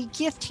Knowledge Book, a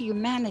gift to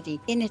humanity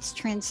in its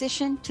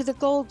transition to the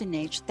Golden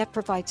Age that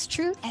provides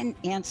truth and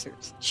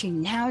answers. She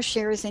now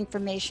shares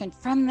information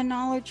from the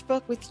Knowledge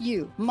Book with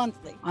you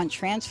monthly on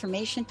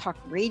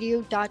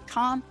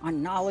TransformationTalkRadio.com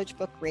on Knowledge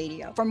Book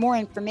Radio. For more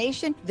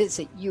information,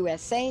 visit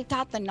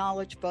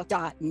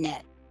usa.theknowledgebook.net.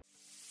 Tune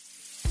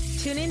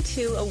in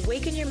to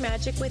Awaken Your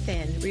Magic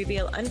Within,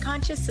 reveal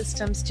unconscious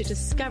systems to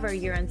discover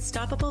your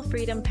unstoppable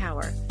freedom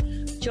power.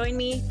 Join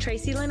me,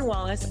 Tracy Lynn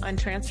Wallace, on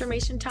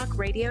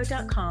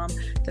TransformationTalkRadio.com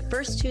the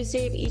first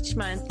Tuesday of each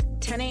month,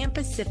 10 a.m.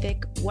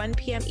 Pacific, 1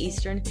 p.m.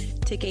 Eastern,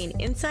 to gain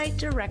insight,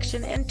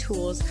 direction, and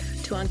tools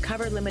to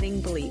uncover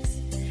limiting beliefs.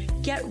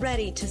 Get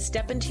ready to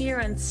step into your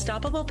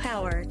unstoppable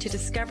power to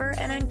discover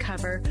and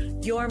uncover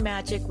your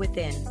magic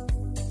within.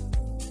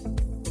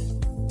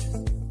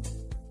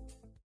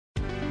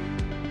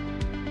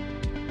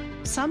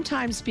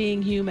 Sometimes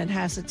being human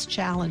has its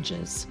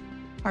challenges.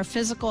 Our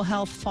physical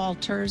health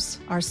falters,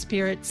 our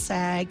spirits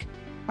sag,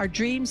 our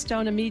dreams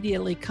don't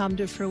immediately come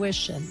to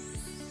fruition.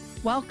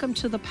 Welcome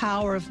to the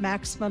power of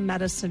Maximum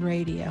Medicine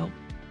Radio.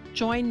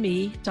 Join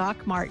me,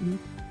 Doc Martin,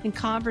 in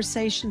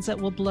conversations that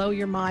will blow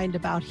your mind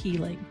about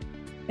healing.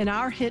 In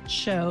our hit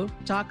show,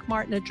 Doc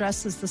Martin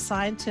addresses the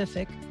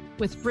scientific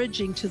with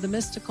bridging to the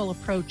mystical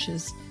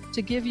approaches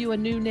to give you a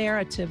new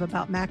narrative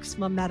about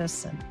Maximum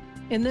Medicine.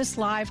 In this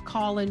live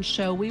call-in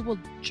show, we will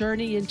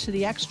journey into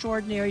the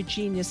extraordinary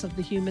genius of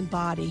the human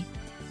body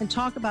and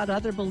talk about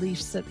other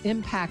beliefs that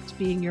impact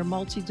being your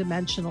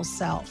multidimensional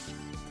self.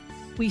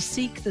 We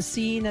seek the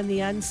seen and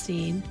the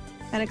unseen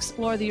and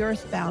explore the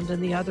earthbound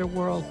and the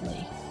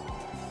otherworldly,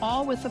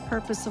 all with the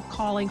purpose of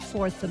calling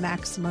forth the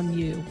maximum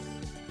you.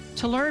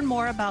 To learn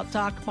more about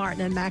Doc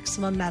Martin and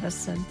Maximum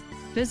Medicine,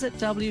 visit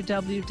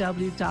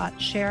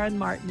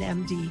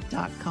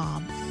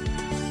www.sharonmartinmd.com.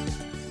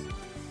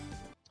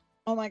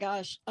 Oh my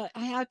gosh, I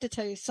have to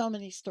tell you so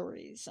many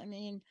stories. I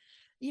mean,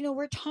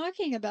 we're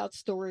talking about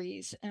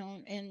stories,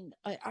 and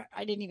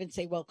I didn't even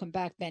say welcome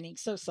back, Benny.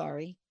 So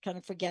sorry, kind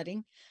of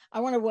forgetting. I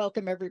want to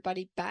welcome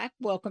everybody back.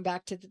 Welcome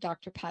back to the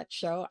Dr. Pat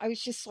Show. I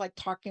was just like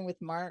talking with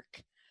Mark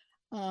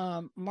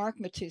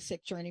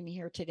Matusik joining me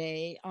here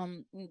today.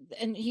 And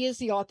he is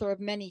the author of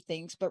many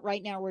things, but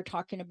right now we're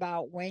talking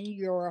about When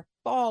You're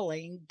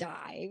Falling,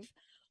 Dive,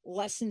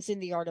 Lessons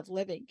in the Art of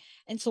Living.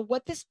 And so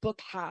what this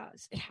book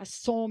has, it has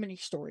so many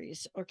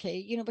stories,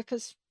 okay?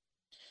 Because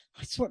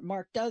that's what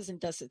Mark does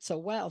and does it so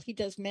well. He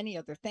does many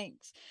other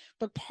things.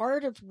 But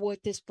part of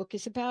what this book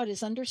is about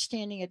is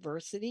understanding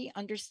adversity,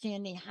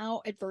 understanding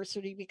how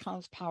adversity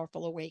becomes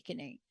powerful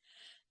awakening.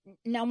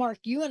 Now, Mark,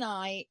 you and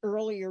I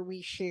earlier,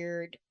 we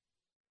shared,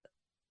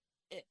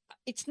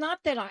 it's not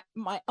that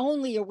my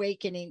only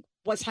awakening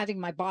was having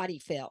my body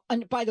fail.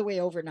 And by the way,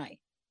 overnight,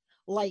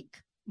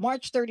 like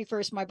March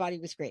 31st, my body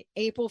was great.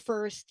 April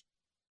 1st,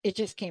 it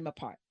just came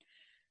apart.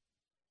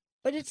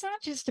 But it's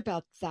not just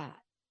about that.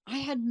 I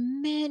had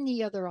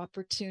many other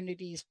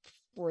opportunities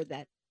for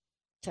that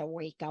to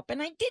wake up.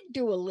 And I did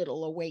do a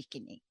little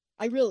awakening.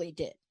 I really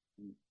did.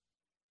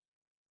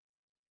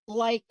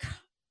 Like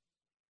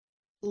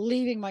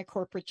leaving my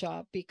corporate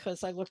job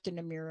because I looked in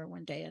the mirror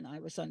one day and I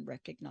was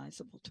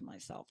unrecognizable to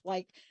myself.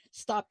 Like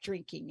stop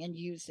drinking and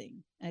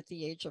using at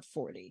the age of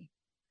 40.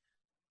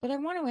 But I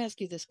want to ask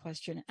you this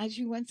question. As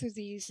you went through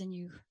these and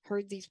you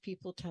heard these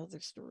people tell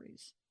their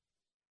stories,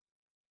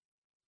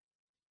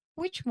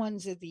 which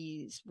ones of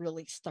these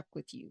really stuck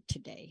with you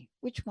today?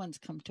 Which ones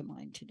come to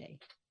mind today?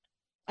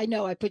 I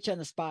know I put you on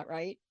the spot,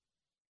 right?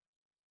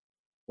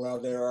 Well,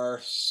 there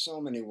are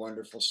so many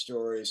wonderful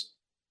stories.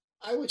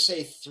 I would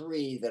say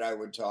three that I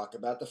would talk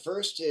about. The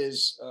first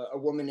is a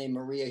woman named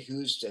Maria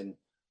Houston,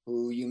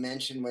 who you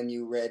mentioned when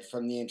you read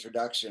from the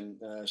introduction.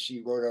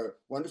 She wrote a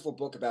wonderful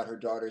book about her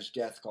daughter's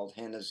death called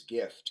Hannah's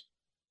Gift.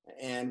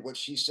 And what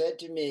she said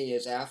to me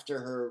is after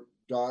her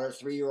daughter,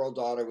 3-year-old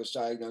daughter, was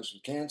diagnosed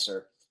with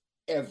cancer,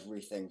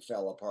 everything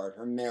fell apart.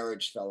 Her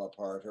marriage fell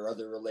apart. Her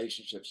other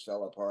relationships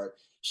fell apart.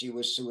 She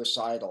was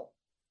suicidal.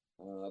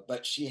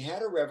 But she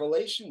had a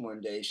revelation one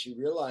day. She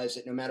realized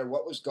that no matter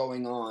what was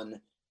going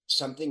on,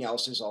 something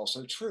else is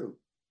also true.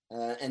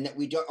 And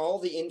that all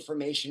the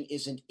information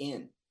isn't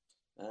in.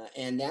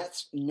 And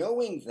that's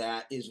knowing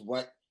that is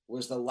what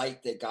was the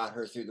light that got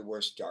her through the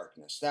worst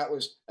darkness. That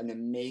was an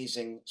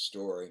amazing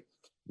story.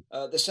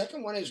 The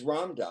second one is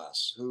Ram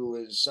Dass, who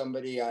is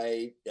somebody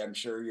I'm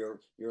sure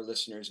your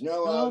listeners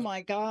know of. Oh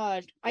my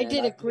God. I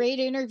did a great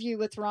interview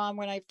with Ram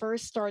when I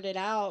first started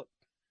out.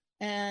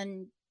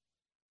 And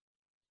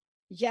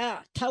yeah,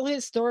 tell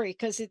his story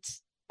because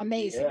it's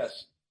amazing.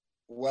 Yes.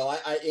 Well,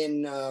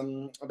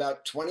 in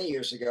about 20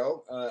 years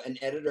ago, an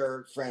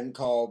editor friend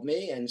called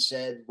me and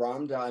said,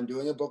 I'm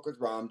doing a book with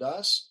Ram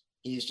Dass.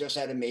 He's just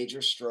had a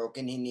major stroke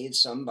and he needs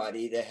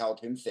somebody to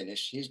help him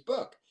finish his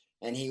book.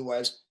 And he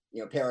was,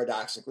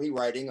 paradoxically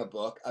writing a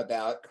book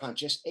about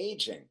conscious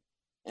aging.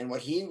 And what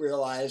he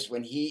realized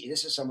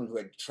this is someone who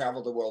had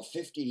traveled the world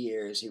 50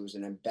 years. He was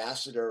an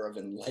ambassador of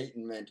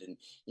enlightenment and,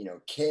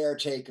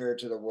 caretaker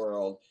to the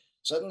world.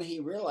 Suddenly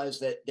he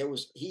realized that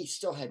he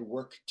still had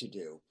work to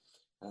do.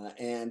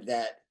 And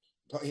that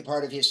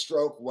part of his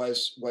stroke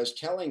was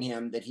telling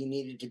him that he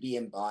needed to be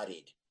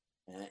embodied.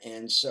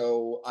 And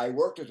so I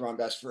worked with Ram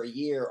Dass for a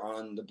year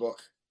on the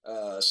book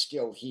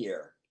Still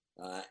Here.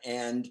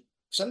 And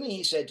something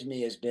he said to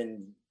me has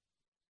been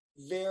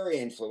very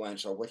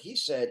influential. What he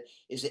said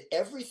is that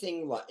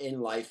everything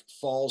in life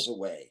falls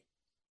away.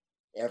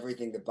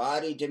 Everything, the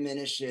body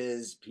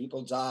diminishes,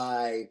 people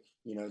die,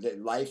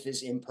 that life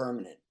is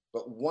impermanent.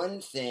 But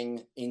one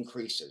thing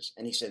increases.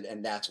 And he said,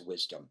 and that's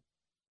wisdom.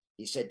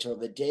 He said, till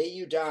the day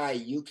you die,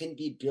 you can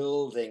be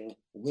building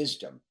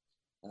wisdom.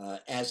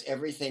 As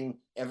everything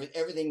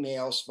may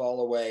else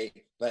fall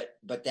away, but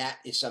that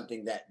is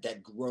something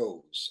that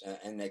grows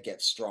and that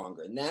gets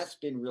stronger. And that's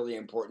been really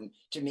important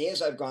to me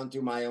as I've gone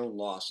through my own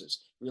losses,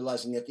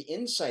 realizing that the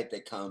insight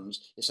that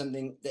comes is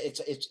something that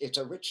it's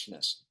a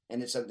richness,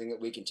 and it's something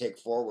that we can take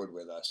forward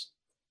with us.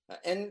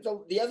 And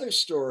the other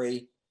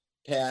story,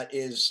 Pat,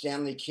 is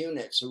Stanley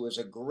Kunitz, who was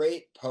a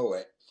great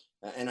poet.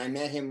 And I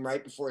met him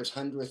right before his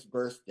 100th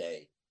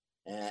birthday.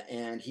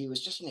 And he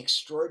was just an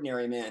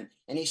extraordinary man.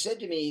 And he said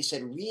to me,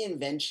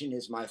 reinvention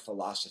is my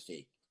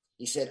philosophy.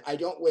 He said, I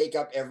don't wake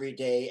up every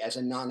day as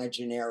a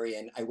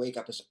nonagenarian. I wake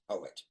up as a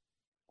poet.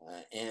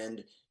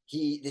 And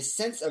this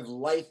sense of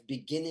life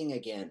beginning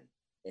again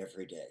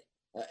every day,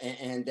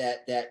 and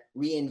that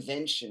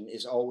reinvention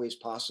is always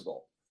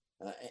possible.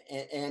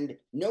 And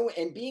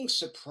being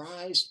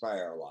surprised by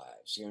our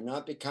lives,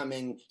 not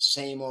becoming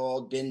same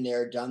old, been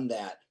there, done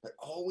that, but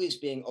always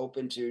being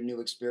open to new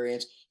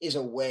experience is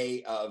a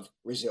way of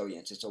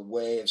resilience. It's a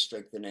way of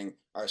strengthening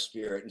our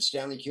spirit. And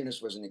Stanley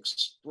Kunis was an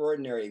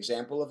extraordinary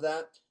example of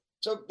that.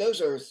 So those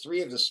are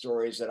three of the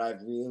stories that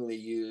I've really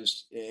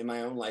used in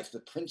my own life. The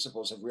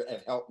principles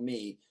have helped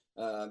me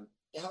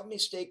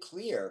stay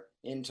clear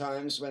in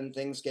times when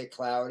things get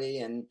cloudy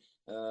and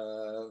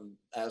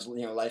as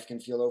life can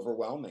feel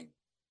overwhelming.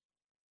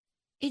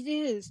 It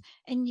is.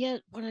 And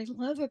yet what I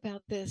love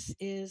about this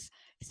is,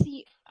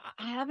 see,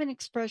 I have an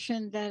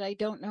expression that I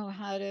don't know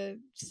how to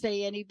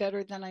say any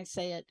better than I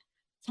say it.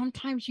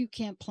 Sometimes you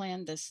can't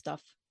plan this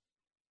stuff,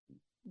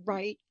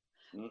 right?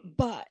 Mm-hmm.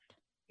 But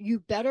you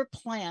better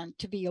plan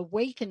to be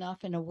awake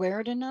enough and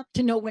aware enough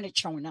to know when it's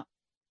showing up.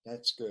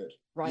 That's good.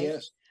 Right?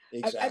 Yes,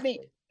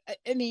 exactly.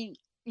 I mean,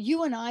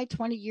 you and I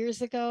 20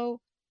 years ago,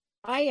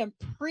 I am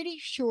pretty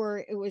sure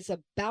it was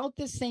about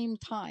the same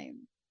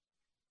time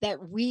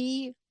that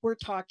we were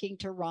talking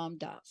to Ram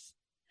Dass.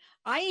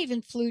 I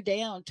even flew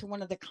down to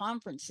one of the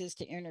conferences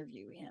to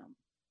interview him.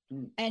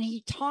 And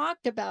he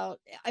talked about,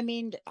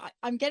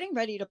 I'm getting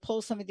ready to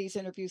pull some of these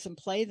interviews and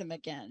play them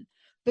again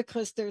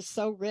because they're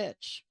so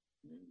rich.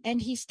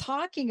 And he's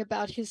talking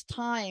about his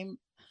time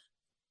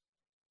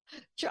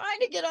trying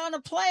to get on a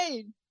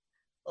plane,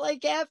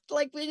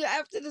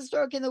 after the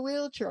stroke in the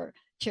wheelchair.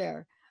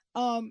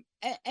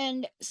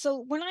 And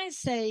so when I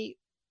say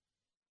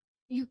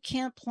you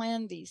can't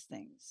plan these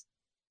things,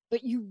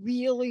 but you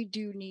really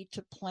do need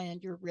to plan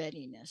your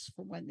readiness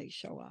for when they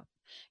show up.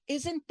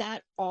 Isn't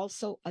that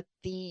also a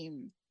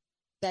theme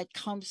that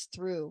comes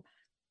through?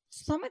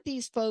 Some of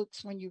these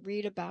folks, when you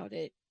read about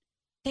it,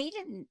 they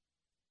didn't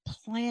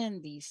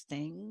plan these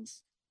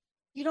things.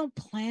 You don't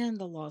plan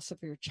the loss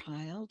of your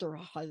child or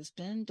a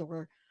husband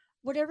or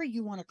whatever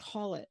you want to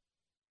call it.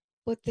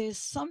 But there's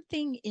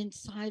something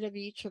inside of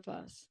each of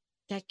us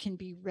that can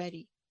be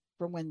ready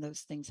for when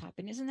those things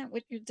happen. Isn't that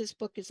what this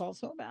book is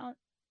also about?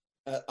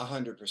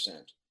 100%.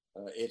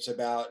 It's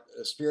about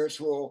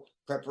spiritual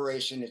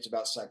preparation. It's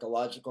about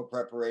psychological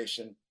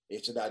preparation.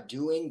 It's about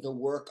doing the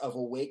work of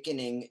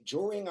awakening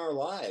during our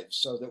lives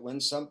so that when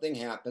something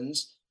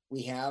happens,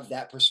 we have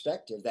that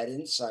perspective, that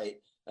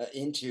insight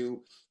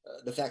into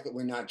the fact that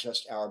we're not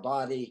just our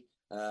body,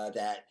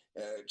 that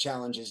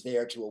challenge is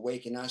there to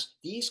awaken us.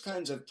 These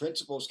kinds of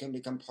principles can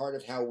become part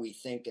of how we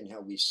think and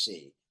how we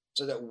see,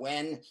 so that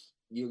when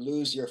you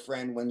lose your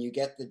friend, when you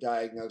get the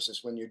diagnosis,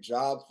 when your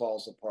job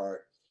falls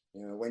apart,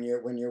 when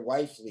your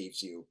wife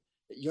leaves you,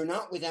 you're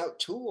not without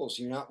tools.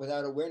 You're not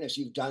without awareness.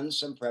 You've done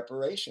some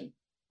preparation.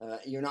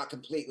 You're not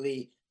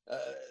completely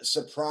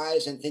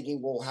surprised and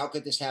thinking, well, how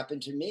could this happen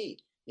to me?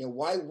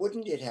 Why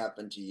wouldn't it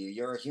happen to you?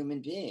 You're a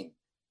human being.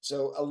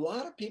 So a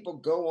lot of people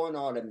go on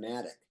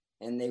automatic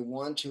and they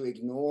want to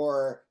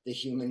ignore the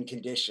human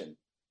condition.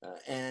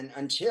 And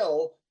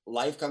until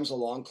life comes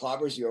along,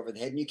 clobbers you over the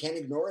head, and you can't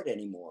ignore it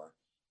anymore.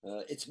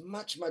 It's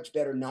much, much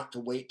better not to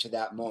wait to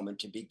that moment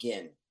to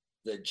begin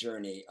the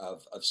journey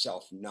of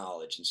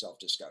self-knowledge and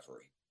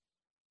self-discovery.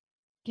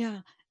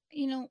 Yeah.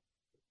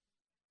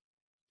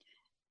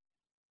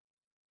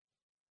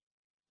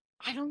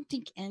 I don't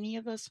think any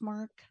of us,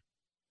 Mark,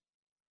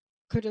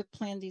 could have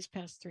planned these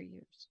past 3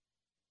 years.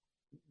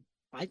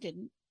 I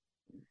didn't.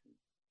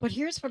 But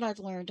here's what I've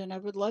learned, and I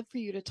would love for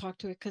you to talk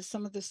to it because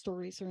some of the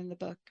stories are in the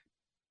book.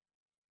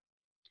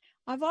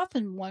 I've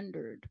often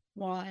wondered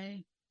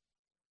why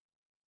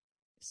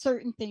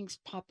certain things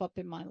pop up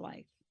in my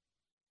life.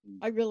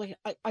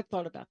 I've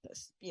thought about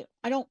this.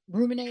 I don't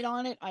ruminate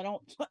on it. I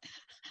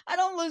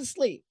don't lose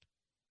sleep,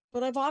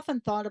 but I've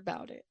often thought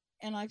about it.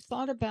 And I've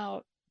thought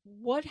about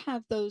what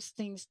have those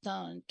things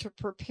done to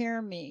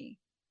prepare me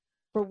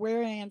for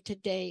where I am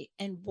today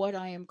and what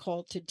I am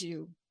called to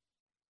do.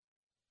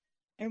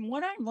 And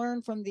what I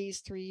learned from these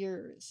 3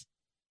 years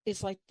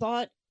is I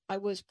thought I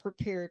was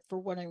prepared for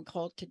what I'm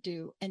called to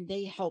do, and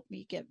they helped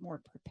me get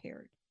more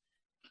prepared.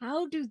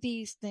 How do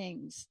these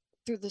things,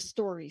 through the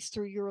stories,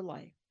 through your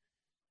life,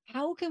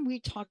 how can we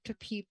talk to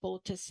people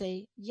to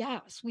say,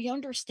 yes, we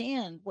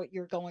understand what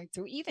you're going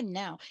through, even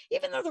now,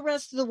 even though the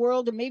rest of the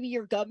world and maybe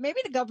maybe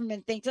the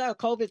government thinks, oh,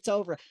 COVID's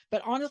over.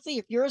 But honestly,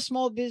 if you're a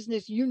small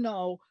business,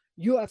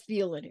 you are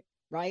feeling it,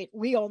 right?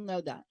 We all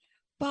know that.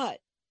 But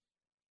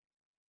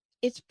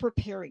it's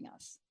preparing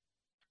us.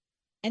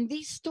 And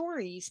these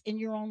stories in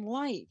your own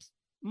life,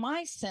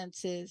 my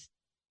sense is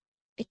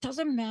it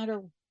doesn't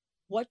matter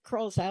what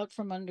crawls out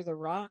from under the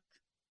rock.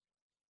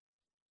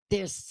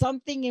 There's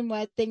something in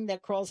that thing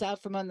that crawls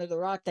out from under the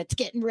rock that's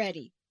getting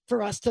ready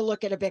for us to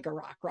look at a bigger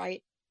rock,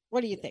 right? What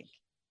do you think?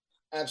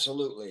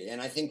 Absolutely.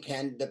 And I think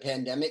the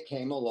pandemic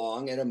came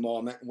along at a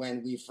moment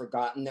when we've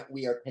forgotten that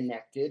we are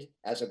connected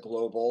as a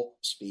global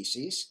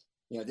species.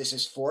 This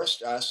has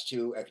forced us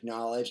to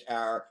acknowledge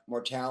our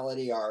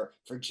mortality, our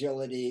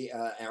fragility,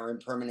 our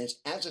impermanence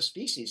as a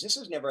species. This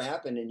has never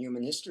happened in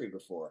human history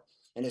before.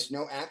 And it's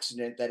no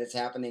accident that it's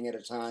happening at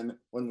a time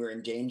when we're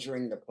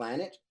endangering the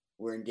planet,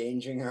 we're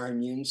endangering our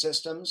immune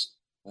systems.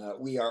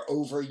 We are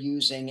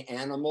overusing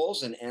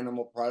animals and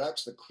animal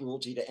products, the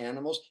cruelty to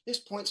animals. This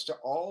points to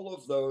all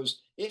of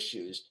those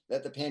issues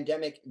that the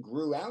pandemic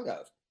grew out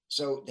of.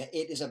 So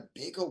it is a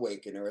big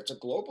awakener. It's a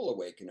global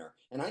awakener.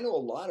 And I know a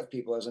lot of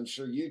people, as I'm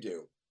sure you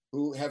do,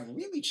 who have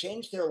really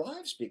changed their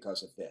lives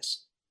because of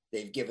this.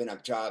 They've given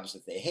up jobs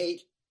that they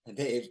hate.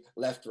 They've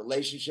left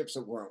relationships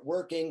that weren't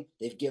working.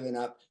 They've given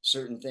up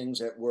certain things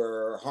that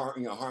were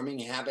harming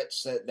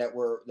habits that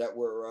were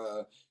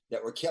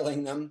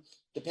killing them.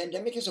 The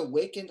pandemic has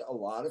awakened a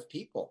lot of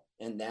people,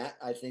 and that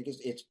I think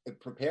it's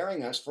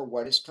preparing us for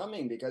what is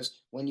coming.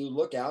 Because when you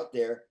look out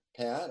there,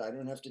 Pat, I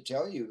don't have to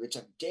tell you, it's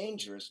a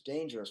dangerous,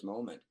 dangerous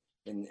moment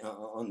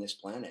on this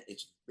planet.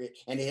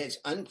 And it is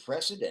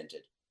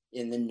unprecedented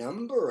in the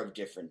number of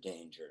different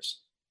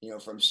dangers.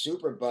 From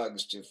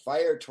superbugs to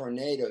fire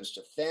tornadoes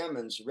to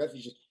famines, to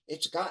refugees.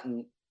 It's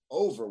gotten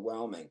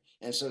overwhelming,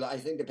 and so I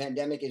think the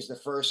pandemic is the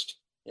first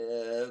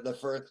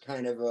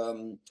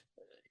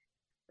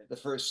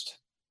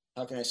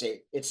how can I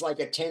say, it's like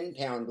a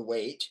 10-pound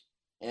weight,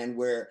 and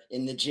we're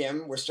in the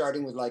gym, we're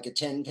starting with like a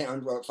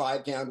 10-pound or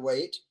 5-pound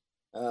weight,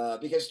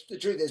 because the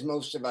truth is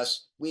most of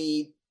us,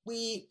 we're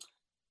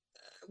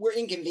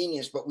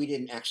inconvenienced, but we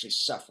didn't actually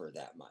suffer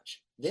that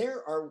much.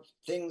 There are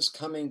things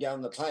coming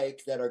down the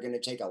pike that are going to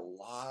take a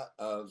lot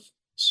of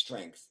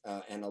strength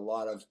and a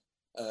lot of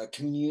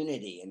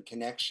community and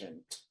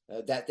connection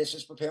that this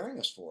is preparing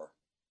us for.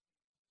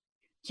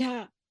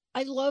 Yeah,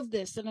 I love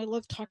this, and I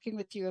love talking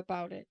with you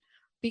about it,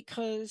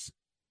 because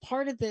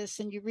part of this,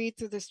 and you read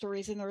through the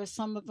stories, and there are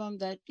some of them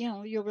that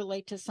you'll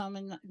relate to some,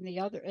 and the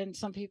other, and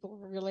some people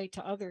will relate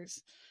to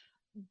others.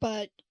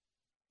 But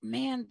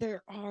man,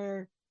 there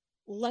are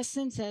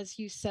lessons, as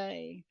you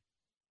say,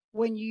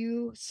 when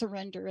you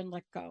surrender and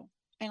let go.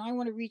 And I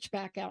want to reach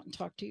back out and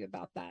talk to you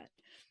about that.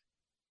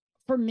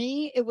 For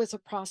me, it was a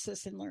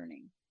process in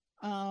learning.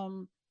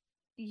 There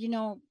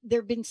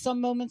have been some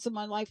moments in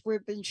my life where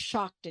I've been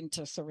shocked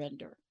into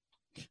surrender.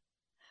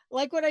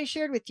 Like what I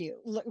shared with you,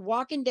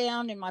 walking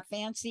down in my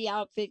fancy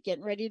outfit,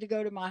 getting ready to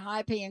go to my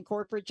high-paying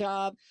corporate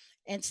job,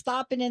 and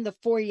stopping in the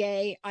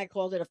foyer. I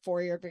called it a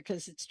foyer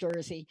because it's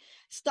Jersey.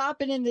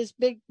 Stopping in this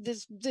big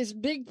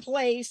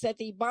place at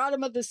the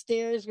bottom of the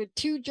stairs with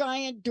 2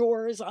 giant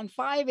doors on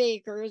 5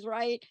 acres,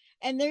 right?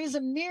 And there's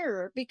a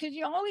mirror, because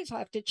you always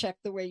have to check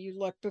the way you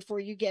look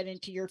before you get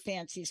into your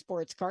fancy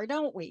sports car,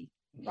 don't we?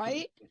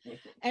 Right?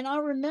 And I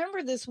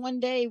remember this one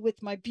day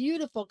with my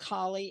beautiful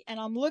collie, and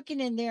I'm looking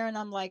in there and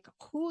I'm like,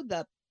 who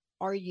the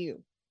are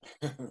you?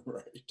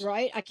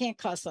 Right? I can't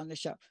cuss on the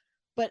show,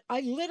 but I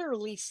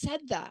literally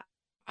said that.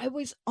 I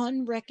was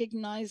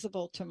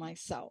unrecognizable to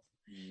myself.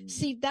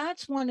 See,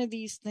 that's one of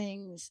these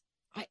things.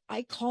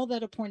 I call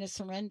that a point of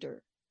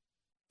surrender,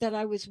 that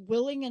I was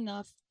willing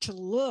enough to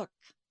look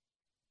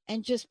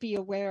and just be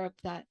aware of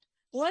that.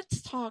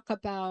 Let's talk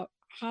about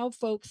how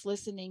folks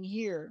listening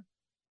here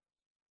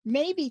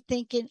may be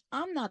thinking,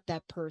 I'm not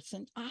that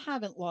person. I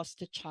haven't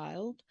lost a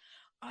child.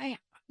 I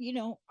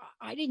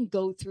didn't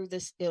go through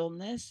this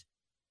illness.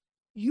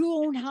 You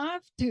won't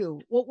have to.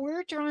 What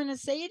we're trying to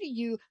say to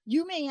you,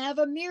 you may have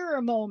a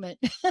mirror moment.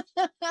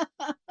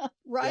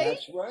 Right?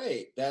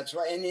 That's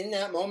right. And in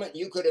that moment,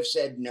 you could have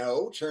said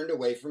no, turned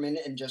away from it,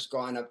 and just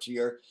gone up to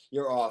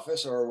your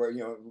office, or where,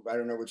 I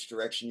don't know which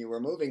direction you were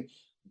moving,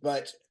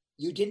 but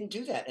you didn't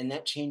do that. And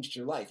that changed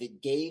your life.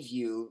 It gave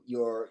you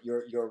your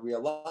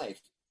real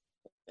life.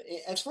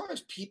 As far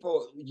as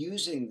people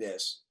using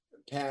this,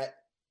 Pat,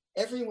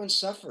 everyone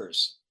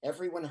suffers,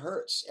 everyone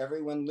hurts,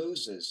 everyone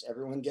loses,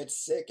 everyone gets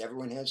sick,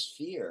 everyone has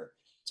fear.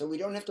 So we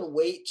don't have to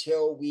wait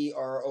till we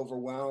are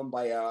overwhelmed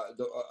by a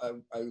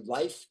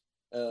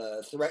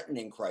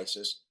life-threatening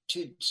crisis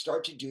to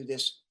start to do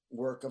this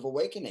work of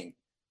awakening.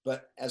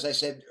 But as I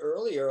said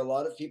earlier, a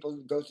lot of people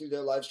go through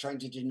their lives trying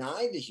to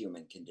deny the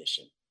human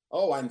condition.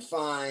 Oh, I'm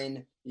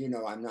fine.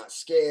 I'm not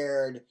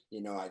scared.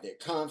 They're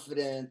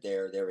confident.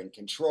 They're in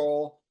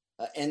control.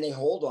 And they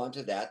hold on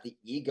to that. The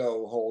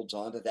ego holds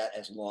on to that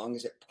as long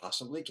as it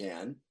possibly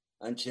can,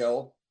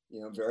 until,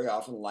 very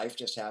often life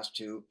just has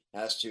to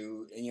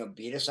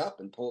beat us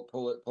up and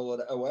pull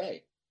it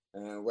away.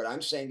 What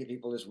I'm saying to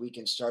people is we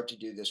can start to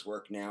do this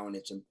work now, and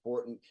it's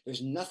important.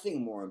 There's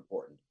nothing more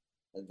important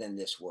than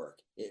this work.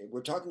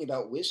 We're talking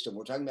about wisdom.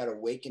 We're talking about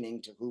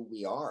awakening to who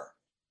we are.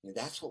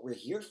 That's what we're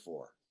here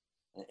for.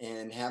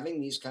 And having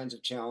these kinds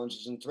of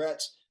challenges and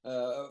threats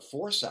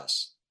force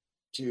us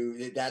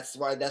to, that's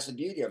the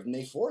beauty of them.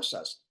 They force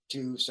us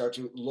to start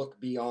to look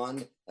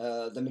beyond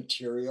the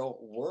material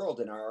world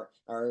and our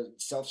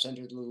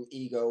self-centered little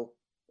ego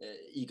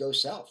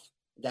self.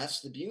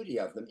 That's the beauty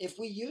of them, if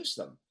we use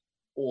them.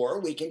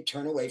 Or we can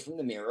turn away from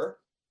the mirror,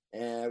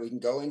 and we can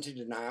go into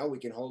denial. We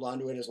can hold on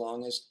to it as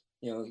long as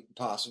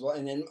possible,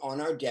 and then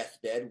on our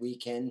deathbed we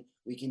can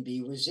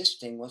be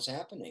resisting what's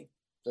happening.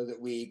 so that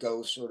we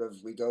go sort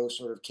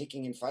of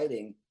kicking and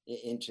fighting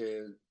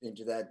into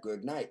that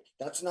good night.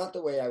 That's not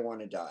the way I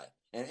want to die.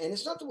 And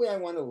it's not the way I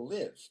want to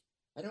live.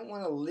 I don't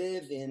want to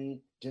live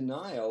in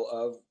denial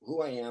of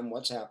who I am,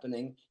 what's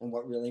happening, and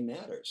what really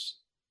matters.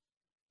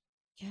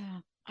 Yeah,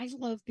 I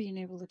love being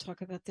able to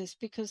talk about this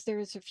because there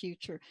is a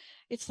future.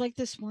 It's like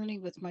this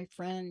morning with my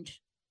friend,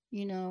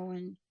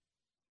 and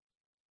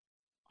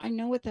I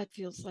know what that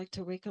feels like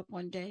to wake up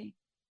one day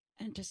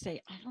and to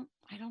say,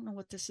 I don't know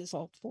what this is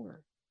all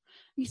for.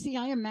 You see,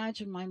 I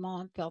imagine my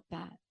mom felt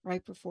that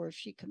right before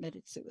she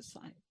committed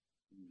suicide.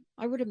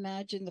 I would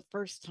imagine the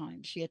first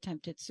time she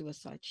attempted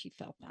suicide, she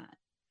felt that.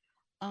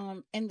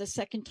 And the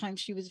second time,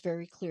 she was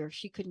very clear.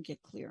 She couldn't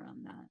get clear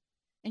on that.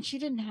 And she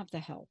didn't have the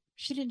help.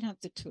 She didn't have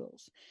the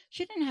tools.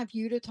 She didn't have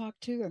you to talk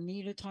to or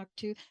me to talk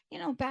to.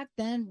 Back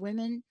then,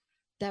 women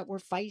that were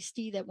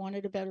feisty, that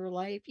wanted a better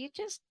life, you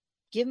just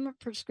give them a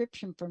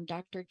prescription from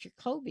Dr.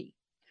 Jacoby.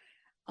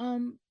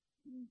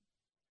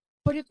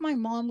 But if my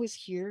mom was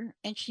here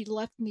and she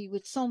left me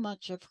with so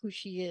much of who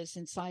she is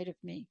inside of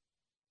me,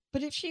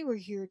 but if she were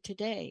here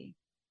today,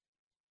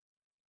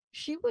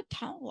 she would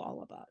tell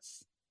all of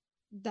us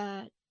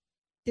that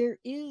there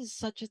is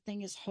such a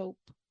thing as hope.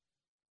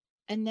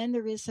 And then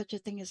there is such a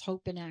thing as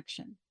hope in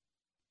action.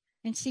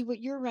 And see,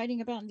 what you're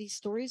writing about and these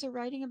stories are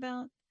writing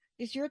about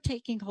is you're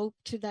taking hope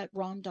to that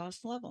Ram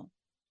Dass level.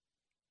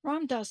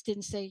 Ram Dass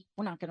didn't say,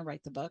 we're not going to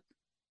write the book.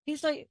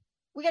 He's like,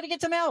 we got to get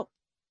some help.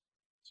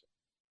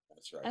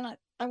 That's right. And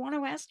I want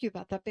to ask you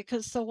about that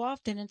because so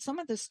often, and some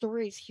of the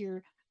stories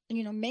here,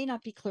 may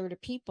not be clear to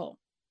people,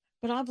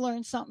 but I've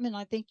learned something, and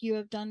I think you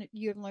have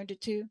learned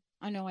it too.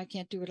 I know I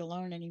can't do it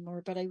alone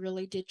anymore, but I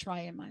really did try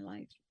in my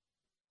life.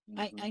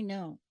 Mm-hmm.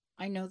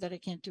 I know that I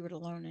can't do it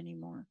alone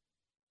anymore.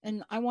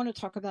 And I want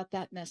to talk about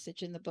that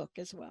message in the book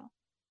as well.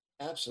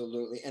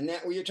 Absolutely. And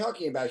that, well, you're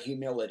talking about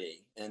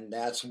humility, and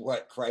that's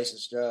what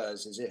crisis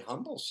does, is it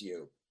humbles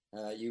you.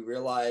 You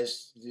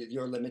realize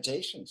your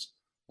limitations.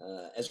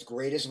 As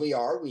great as we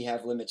are, we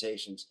have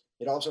limitations.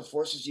 It also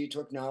forces you to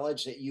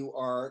acknowledge that you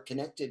are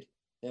connected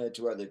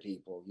to other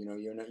people.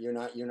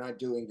 You're not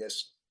doing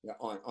this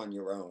on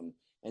your own.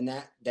 And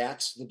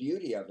that's the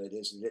beauty of it,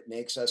 is that it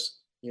makes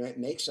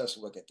us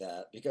look at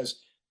that,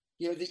 because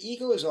the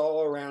ego is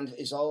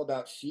all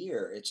about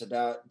fear. It's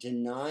about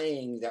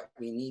denying that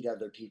we need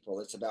other people.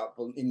 It's about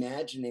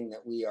imagining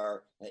that we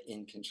are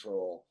in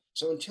control.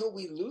 So until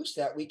we lose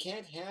that, we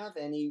can't have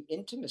any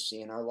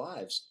intimacy in our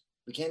lives.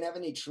 We can't have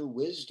any true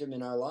wisdom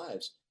in our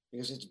lives,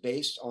 because it's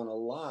based on a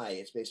lie.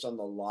 It's based on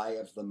the lie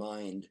of the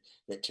mind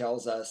that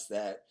tells us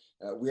that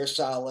we're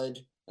solid,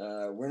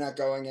 we're not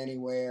going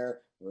anywhere,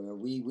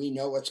 we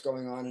know what's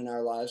going on in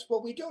our lives.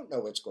 Well, we don't know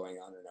what's going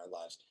on in our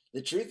lives.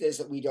 The truth is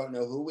that we don't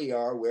know who we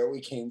are, where we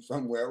came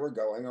from, where we're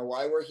going, or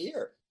why we're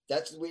here.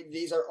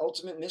 These are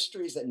ultimate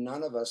mysteries that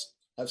none of us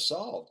have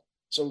solved.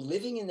 So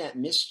living in that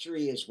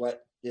mystery is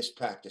what this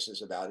practice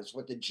is about. It's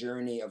what the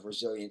journey of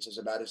resilience is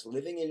about. It's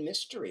living in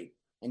mystery.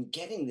 And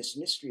getting this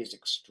mystery is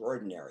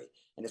extraordinary.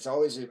 And it's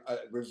always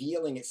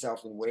revealing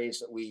itself in ways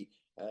that we,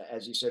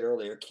 as you said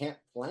earlier, can't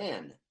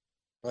plan,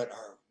 but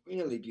are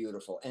really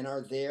beautiful and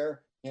are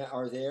there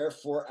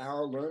for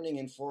our learning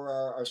and for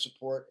our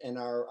support and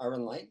our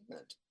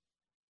enlightenment.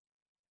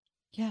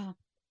 Yeah.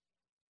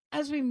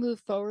 As we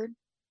move forward,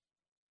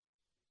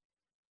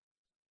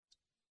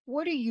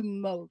 what are you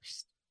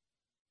most?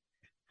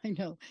 I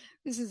know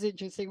this is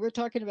interesting. We're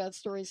talking about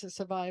stories of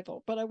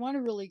survival, but I want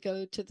to really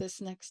go to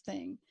this next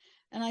thing.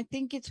 And I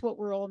think it's what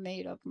we're all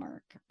made of,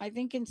 Mark. I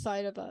think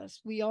inside of us,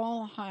 we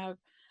all have,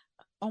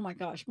 oh my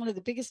gosh, one of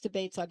the biggest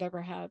debates I've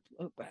ever had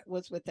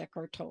was with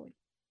Eckhart Tolle.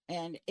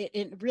 And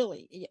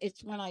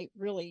it's when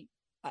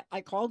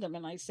I called him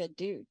and I said,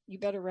 dude, you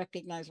better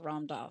recognize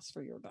Ram Dass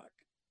for your book.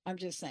 I'm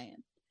just saying.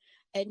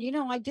 And,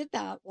 I did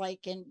that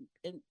like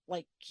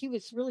he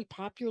was really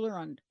popular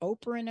on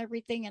Oprah and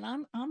everything. And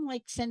I'm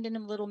like sending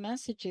him little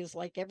messages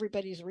like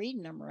everybody's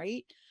reading them,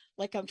 right?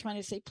 Like I'm trying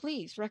to say,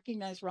 please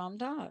recognize Ram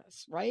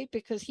Dass, right?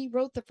 Because he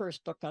wrote the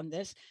first book on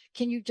this.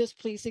 Can you just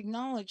please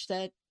acknowledge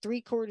that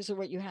 3/4 of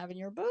what you have in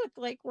your book,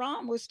 like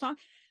Ram was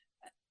talking.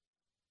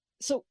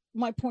 So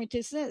my point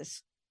is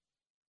this.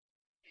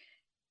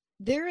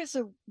 There is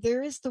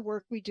the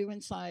work we do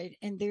inside,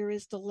 and there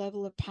is the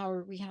level of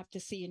power we have to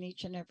see in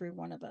each and every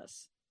one of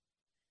us.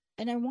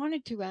 And I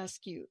wanted to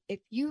ask you if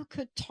you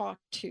could talk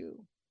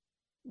to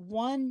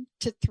 1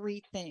 to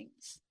 3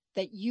 things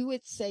that you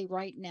would say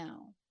right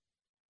now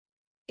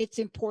it's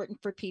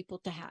important for people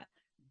to have.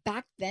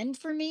 Back then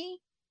for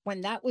me,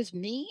 when that was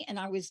me and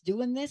I was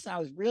doing this, and I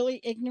was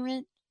really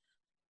ignorant,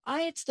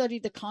 I had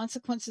studied the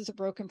consequences of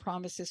broken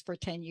promises for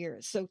 10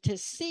 years. So to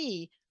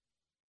see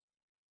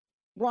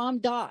Ram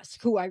Dass,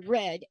 who I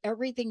read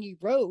everything he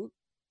wrote,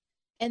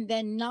 and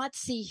then not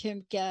see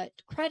him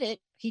get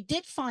credit, he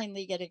did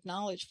finally get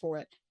acknowledged for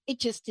it. It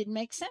just didn't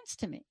make sense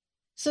to me.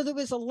 So there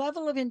was a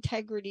level of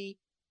integrity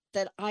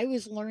that I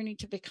was learning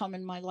to become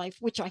in my life,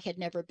 which I had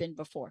never been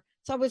before.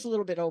 So I was a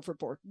little bit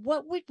overboard.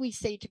 What would we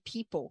say to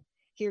people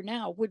here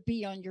now would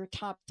be on your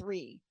top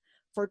 3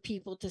 for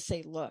people to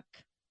say, look,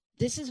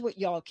 this is what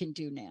y'all can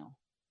do now.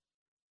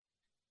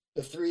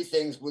 The three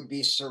things would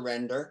be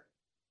surrender,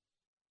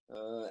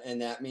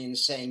 and that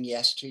means saying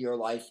yes to your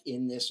life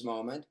in this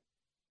moment,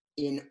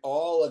 in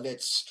all of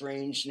its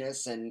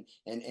strangeness and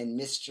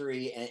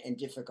mystery and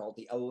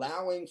difficulty,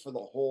 allowing for the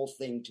whole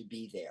thing to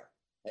be there,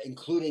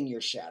 including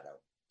your shadow.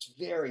 It's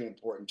very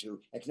important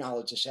to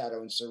acknowledge the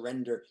shadow and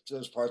surrender to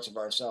those parts of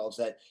ourselves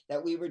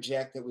that we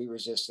reject, that we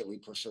resist, that we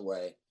push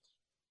away.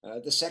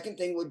 The second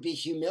thing would be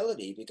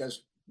humility,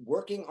 because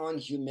working on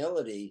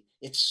humility,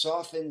 it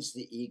softens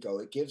the ego.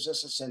 It gives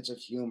us a sense of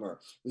humor.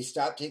 We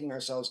stop taking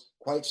ourselves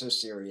quite so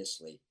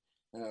seriously.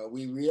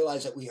 We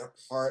realize that we are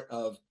part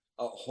of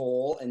a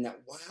whole, and that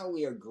while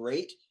we are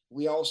great,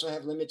 we also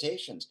have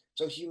limitations.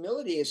 So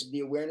humility is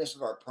the awareness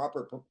of our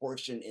proper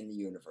proportion in the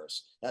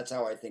universe. That's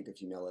how I think of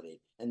humility.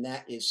 And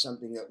that is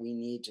something that we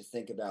need to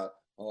think about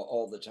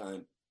all the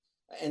time.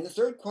 And the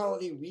third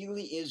quality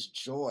really is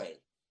joy.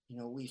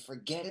 We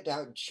forget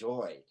about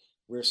joy.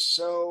 We're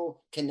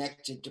so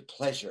connected to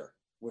pleasure.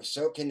 We're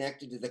so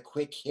connected to the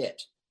quick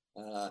hit.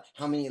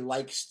 How many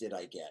likes did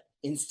I get?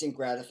 Instant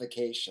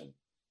gratification.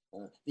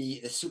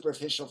 The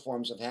superficial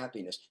forms of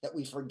happiness, that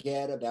we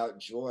forget about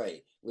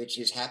joy, which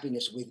is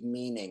happiness with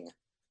meaning.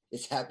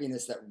 It's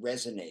happiness that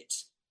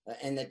resonates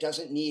and that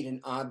doesn't need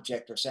an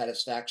object or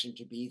satisfaction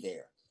to be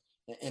there.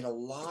 And a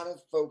lot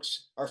of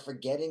folks are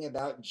forgetting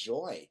about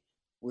joy.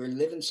 We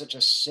live in such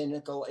a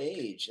cynical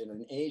age, in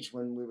an age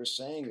when we were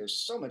saying there's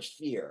so much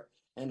fear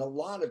and a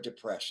lot of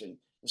depression.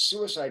 The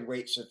suicide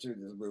rates are through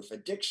the roof.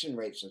 Addiction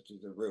rates are through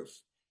the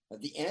roof.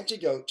 The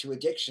antidote to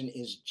addiction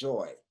is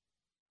joy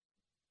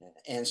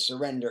and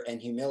surrender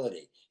and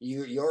humility.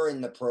 You're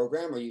in the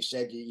program, or you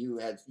said you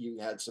had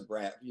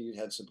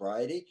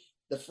sobriety.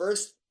 The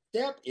first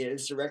step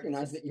is to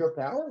recognize that you're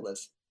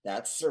powerless.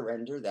 That's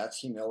surrender, that's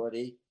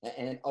humility,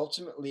 and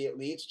ultimately it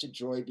leads to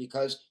joy,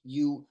 because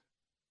you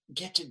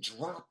get to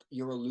drop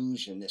your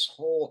illusion, this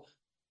whole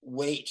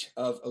weight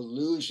of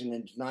illusion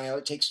and denial.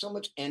 It takes so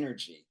much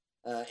energy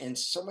and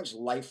so much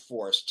life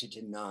force to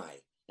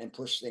deny and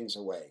push things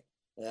away.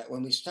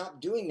 When we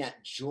stop doing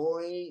that,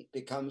 joy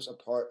becomes a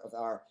part of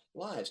our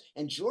lives.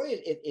 And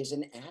joy is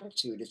an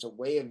attitude. It's a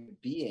way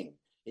of being.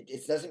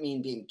 It doesn't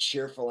mean being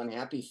cheerful and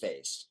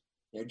happy-faced.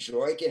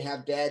 Joy can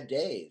have bad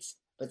days,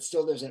 but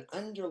still there's an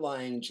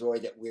underlying joy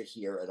that we're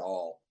here at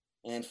all.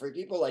 And for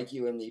people like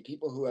you and me,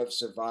 people who have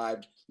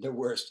survived the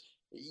worst,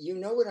 you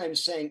know what I'm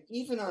saying?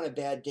 Even on a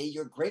bad day,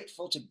 you're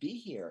grateful to be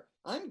here.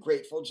 I'm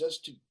grateful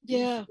just to be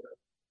here.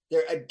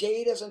 A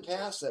day doesn't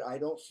pass that I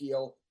don't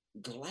feel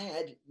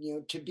glad,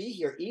 to be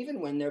here, even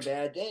when they're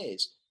bad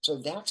days. So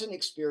that's an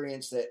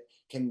experience that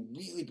can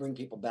really bring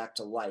people back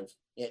to life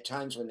at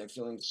times when they're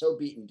feeling so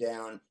beaten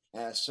down,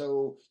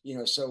 so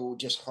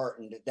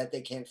disheartened that they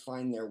can't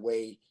find their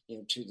way,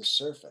 to the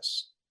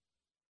surface.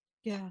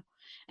 Yeah.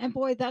 And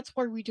boy, that's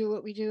why we do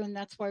what we do. And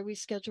that's why we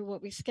schedule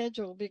what we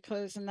schedule,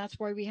 and that's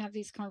why we have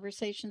these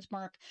conversations,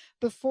 Mark.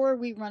 Before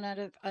we run out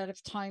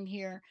of time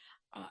here,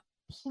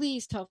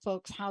 please tell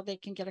folks how they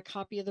can get a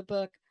copy of the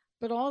book.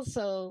 But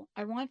also,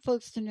 I want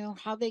folks to know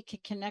how they can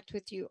connect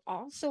with you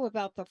also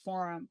about the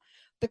forum,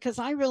 because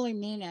I really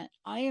mean it.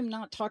 I am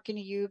not talking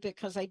to you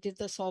because I did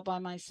this all by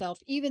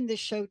myself. Even this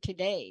show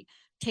today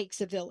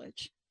takes a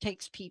village,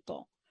 takes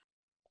people.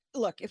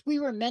 Look, if we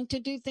were meant to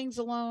do things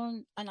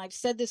alone, and I've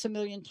said this a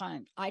million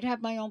times, I'd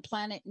have my own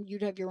planet and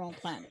you'd have your own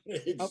planet.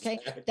 Okay?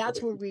 Exactly.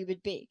 That's where we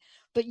would be.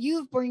 But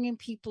you're bringing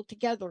people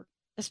together,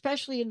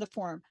 especially in the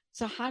forum.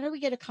 So how do we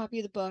get a copy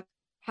of the book?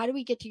 How do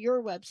we get to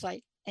your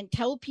website and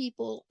tell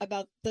people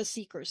about the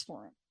Seekers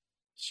Forum?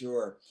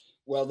 Sure.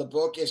 Well, the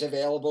book is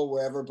available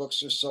wherever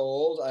books are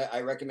sold.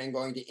 I recommend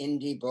going to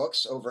Indie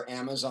Books over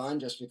Amazon,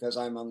 just because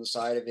I'm on the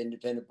side of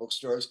independent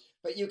bookstores.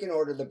 But you can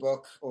order the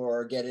book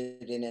or get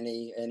it in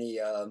any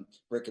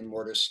brick and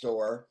mortar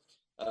store.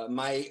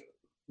 My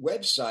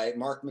website,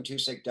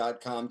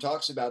 markmatusik.com,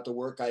 talks about the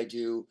work I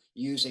do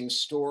using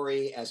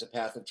story as a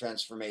path of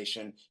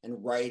transformation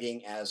and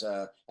writing as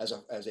a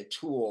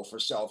tool for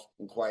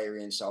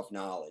self-inquiry and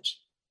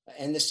self-knowledge.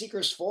 And the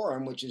Seekers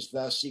Forum, which is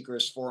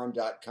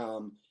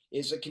theseekersforum.com,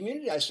 is a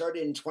community I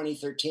started in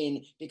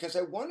 2013 because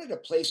I wanted a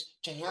place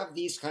to have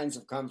these kinds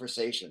of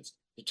conversations,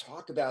 to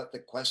talk about the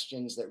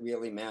questions that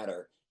really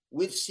matter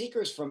with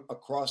seekers from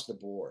across the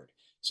board.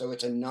 So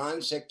it's a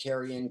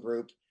non-sectarian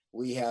group.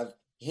 We have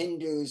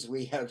Hindus,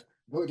 we have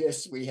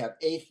Buddhists, we have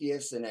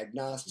atheists and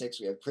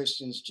agnostics, we have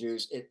Christians,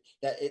 Jews.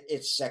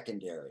 It's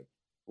secondary.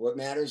 What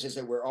matters is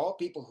that we're all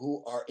people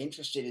who are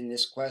interested in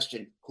this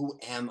question, who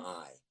am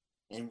I?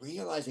 And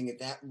realizing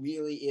that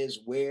really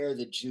is where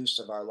the juice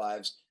of our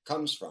lives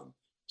comes from.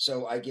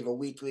 So I give a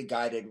weekly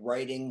guided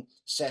writing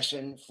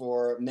session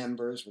for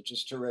members, which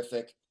is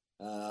terrific.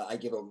 I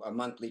give a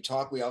monthly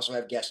talk. We also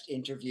have guest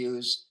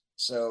interviews.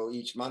 So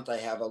each month I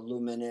have a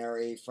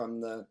luminary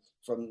from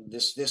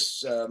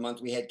this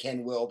month we had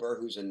Ken Wilber,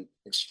 who's an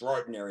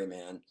extraordinary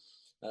man.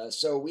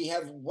 So we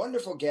have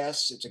wonderful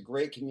guests. It's a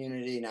great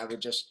community, and I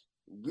would just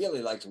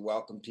really like to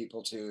welcome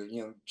people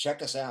to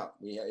check us out.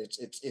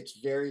 It's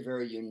very,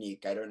 very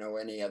unique. I don't know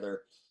any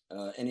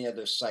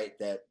other site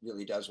that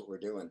really does what we're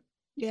doing.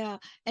 Yeah.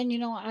 And,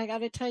 I got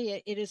to tell you,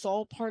 it is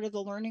all part of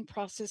the learning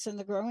process and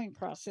the growing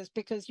process,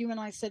 because you and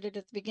I said it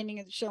at the beginning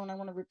of the show, and I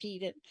want to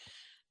repeat it.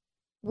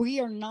 We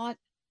are not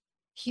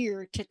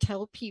here to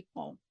tell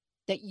people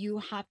that you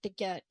have to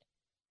get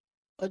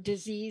a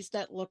disease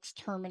that looks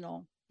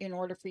terminal in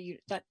order for you.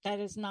 That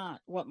is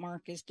not what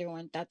Mark is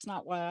doing. That's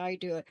not why I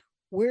do it.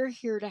 We're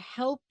here to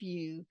help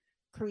you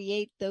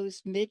create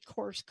those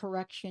mid-course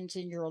corrections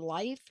in your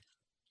life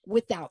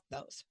without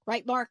those.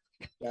 Right, Mark?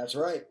 That's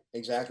right.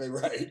 Exactly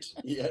right.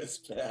 Yes,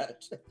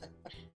 Pat.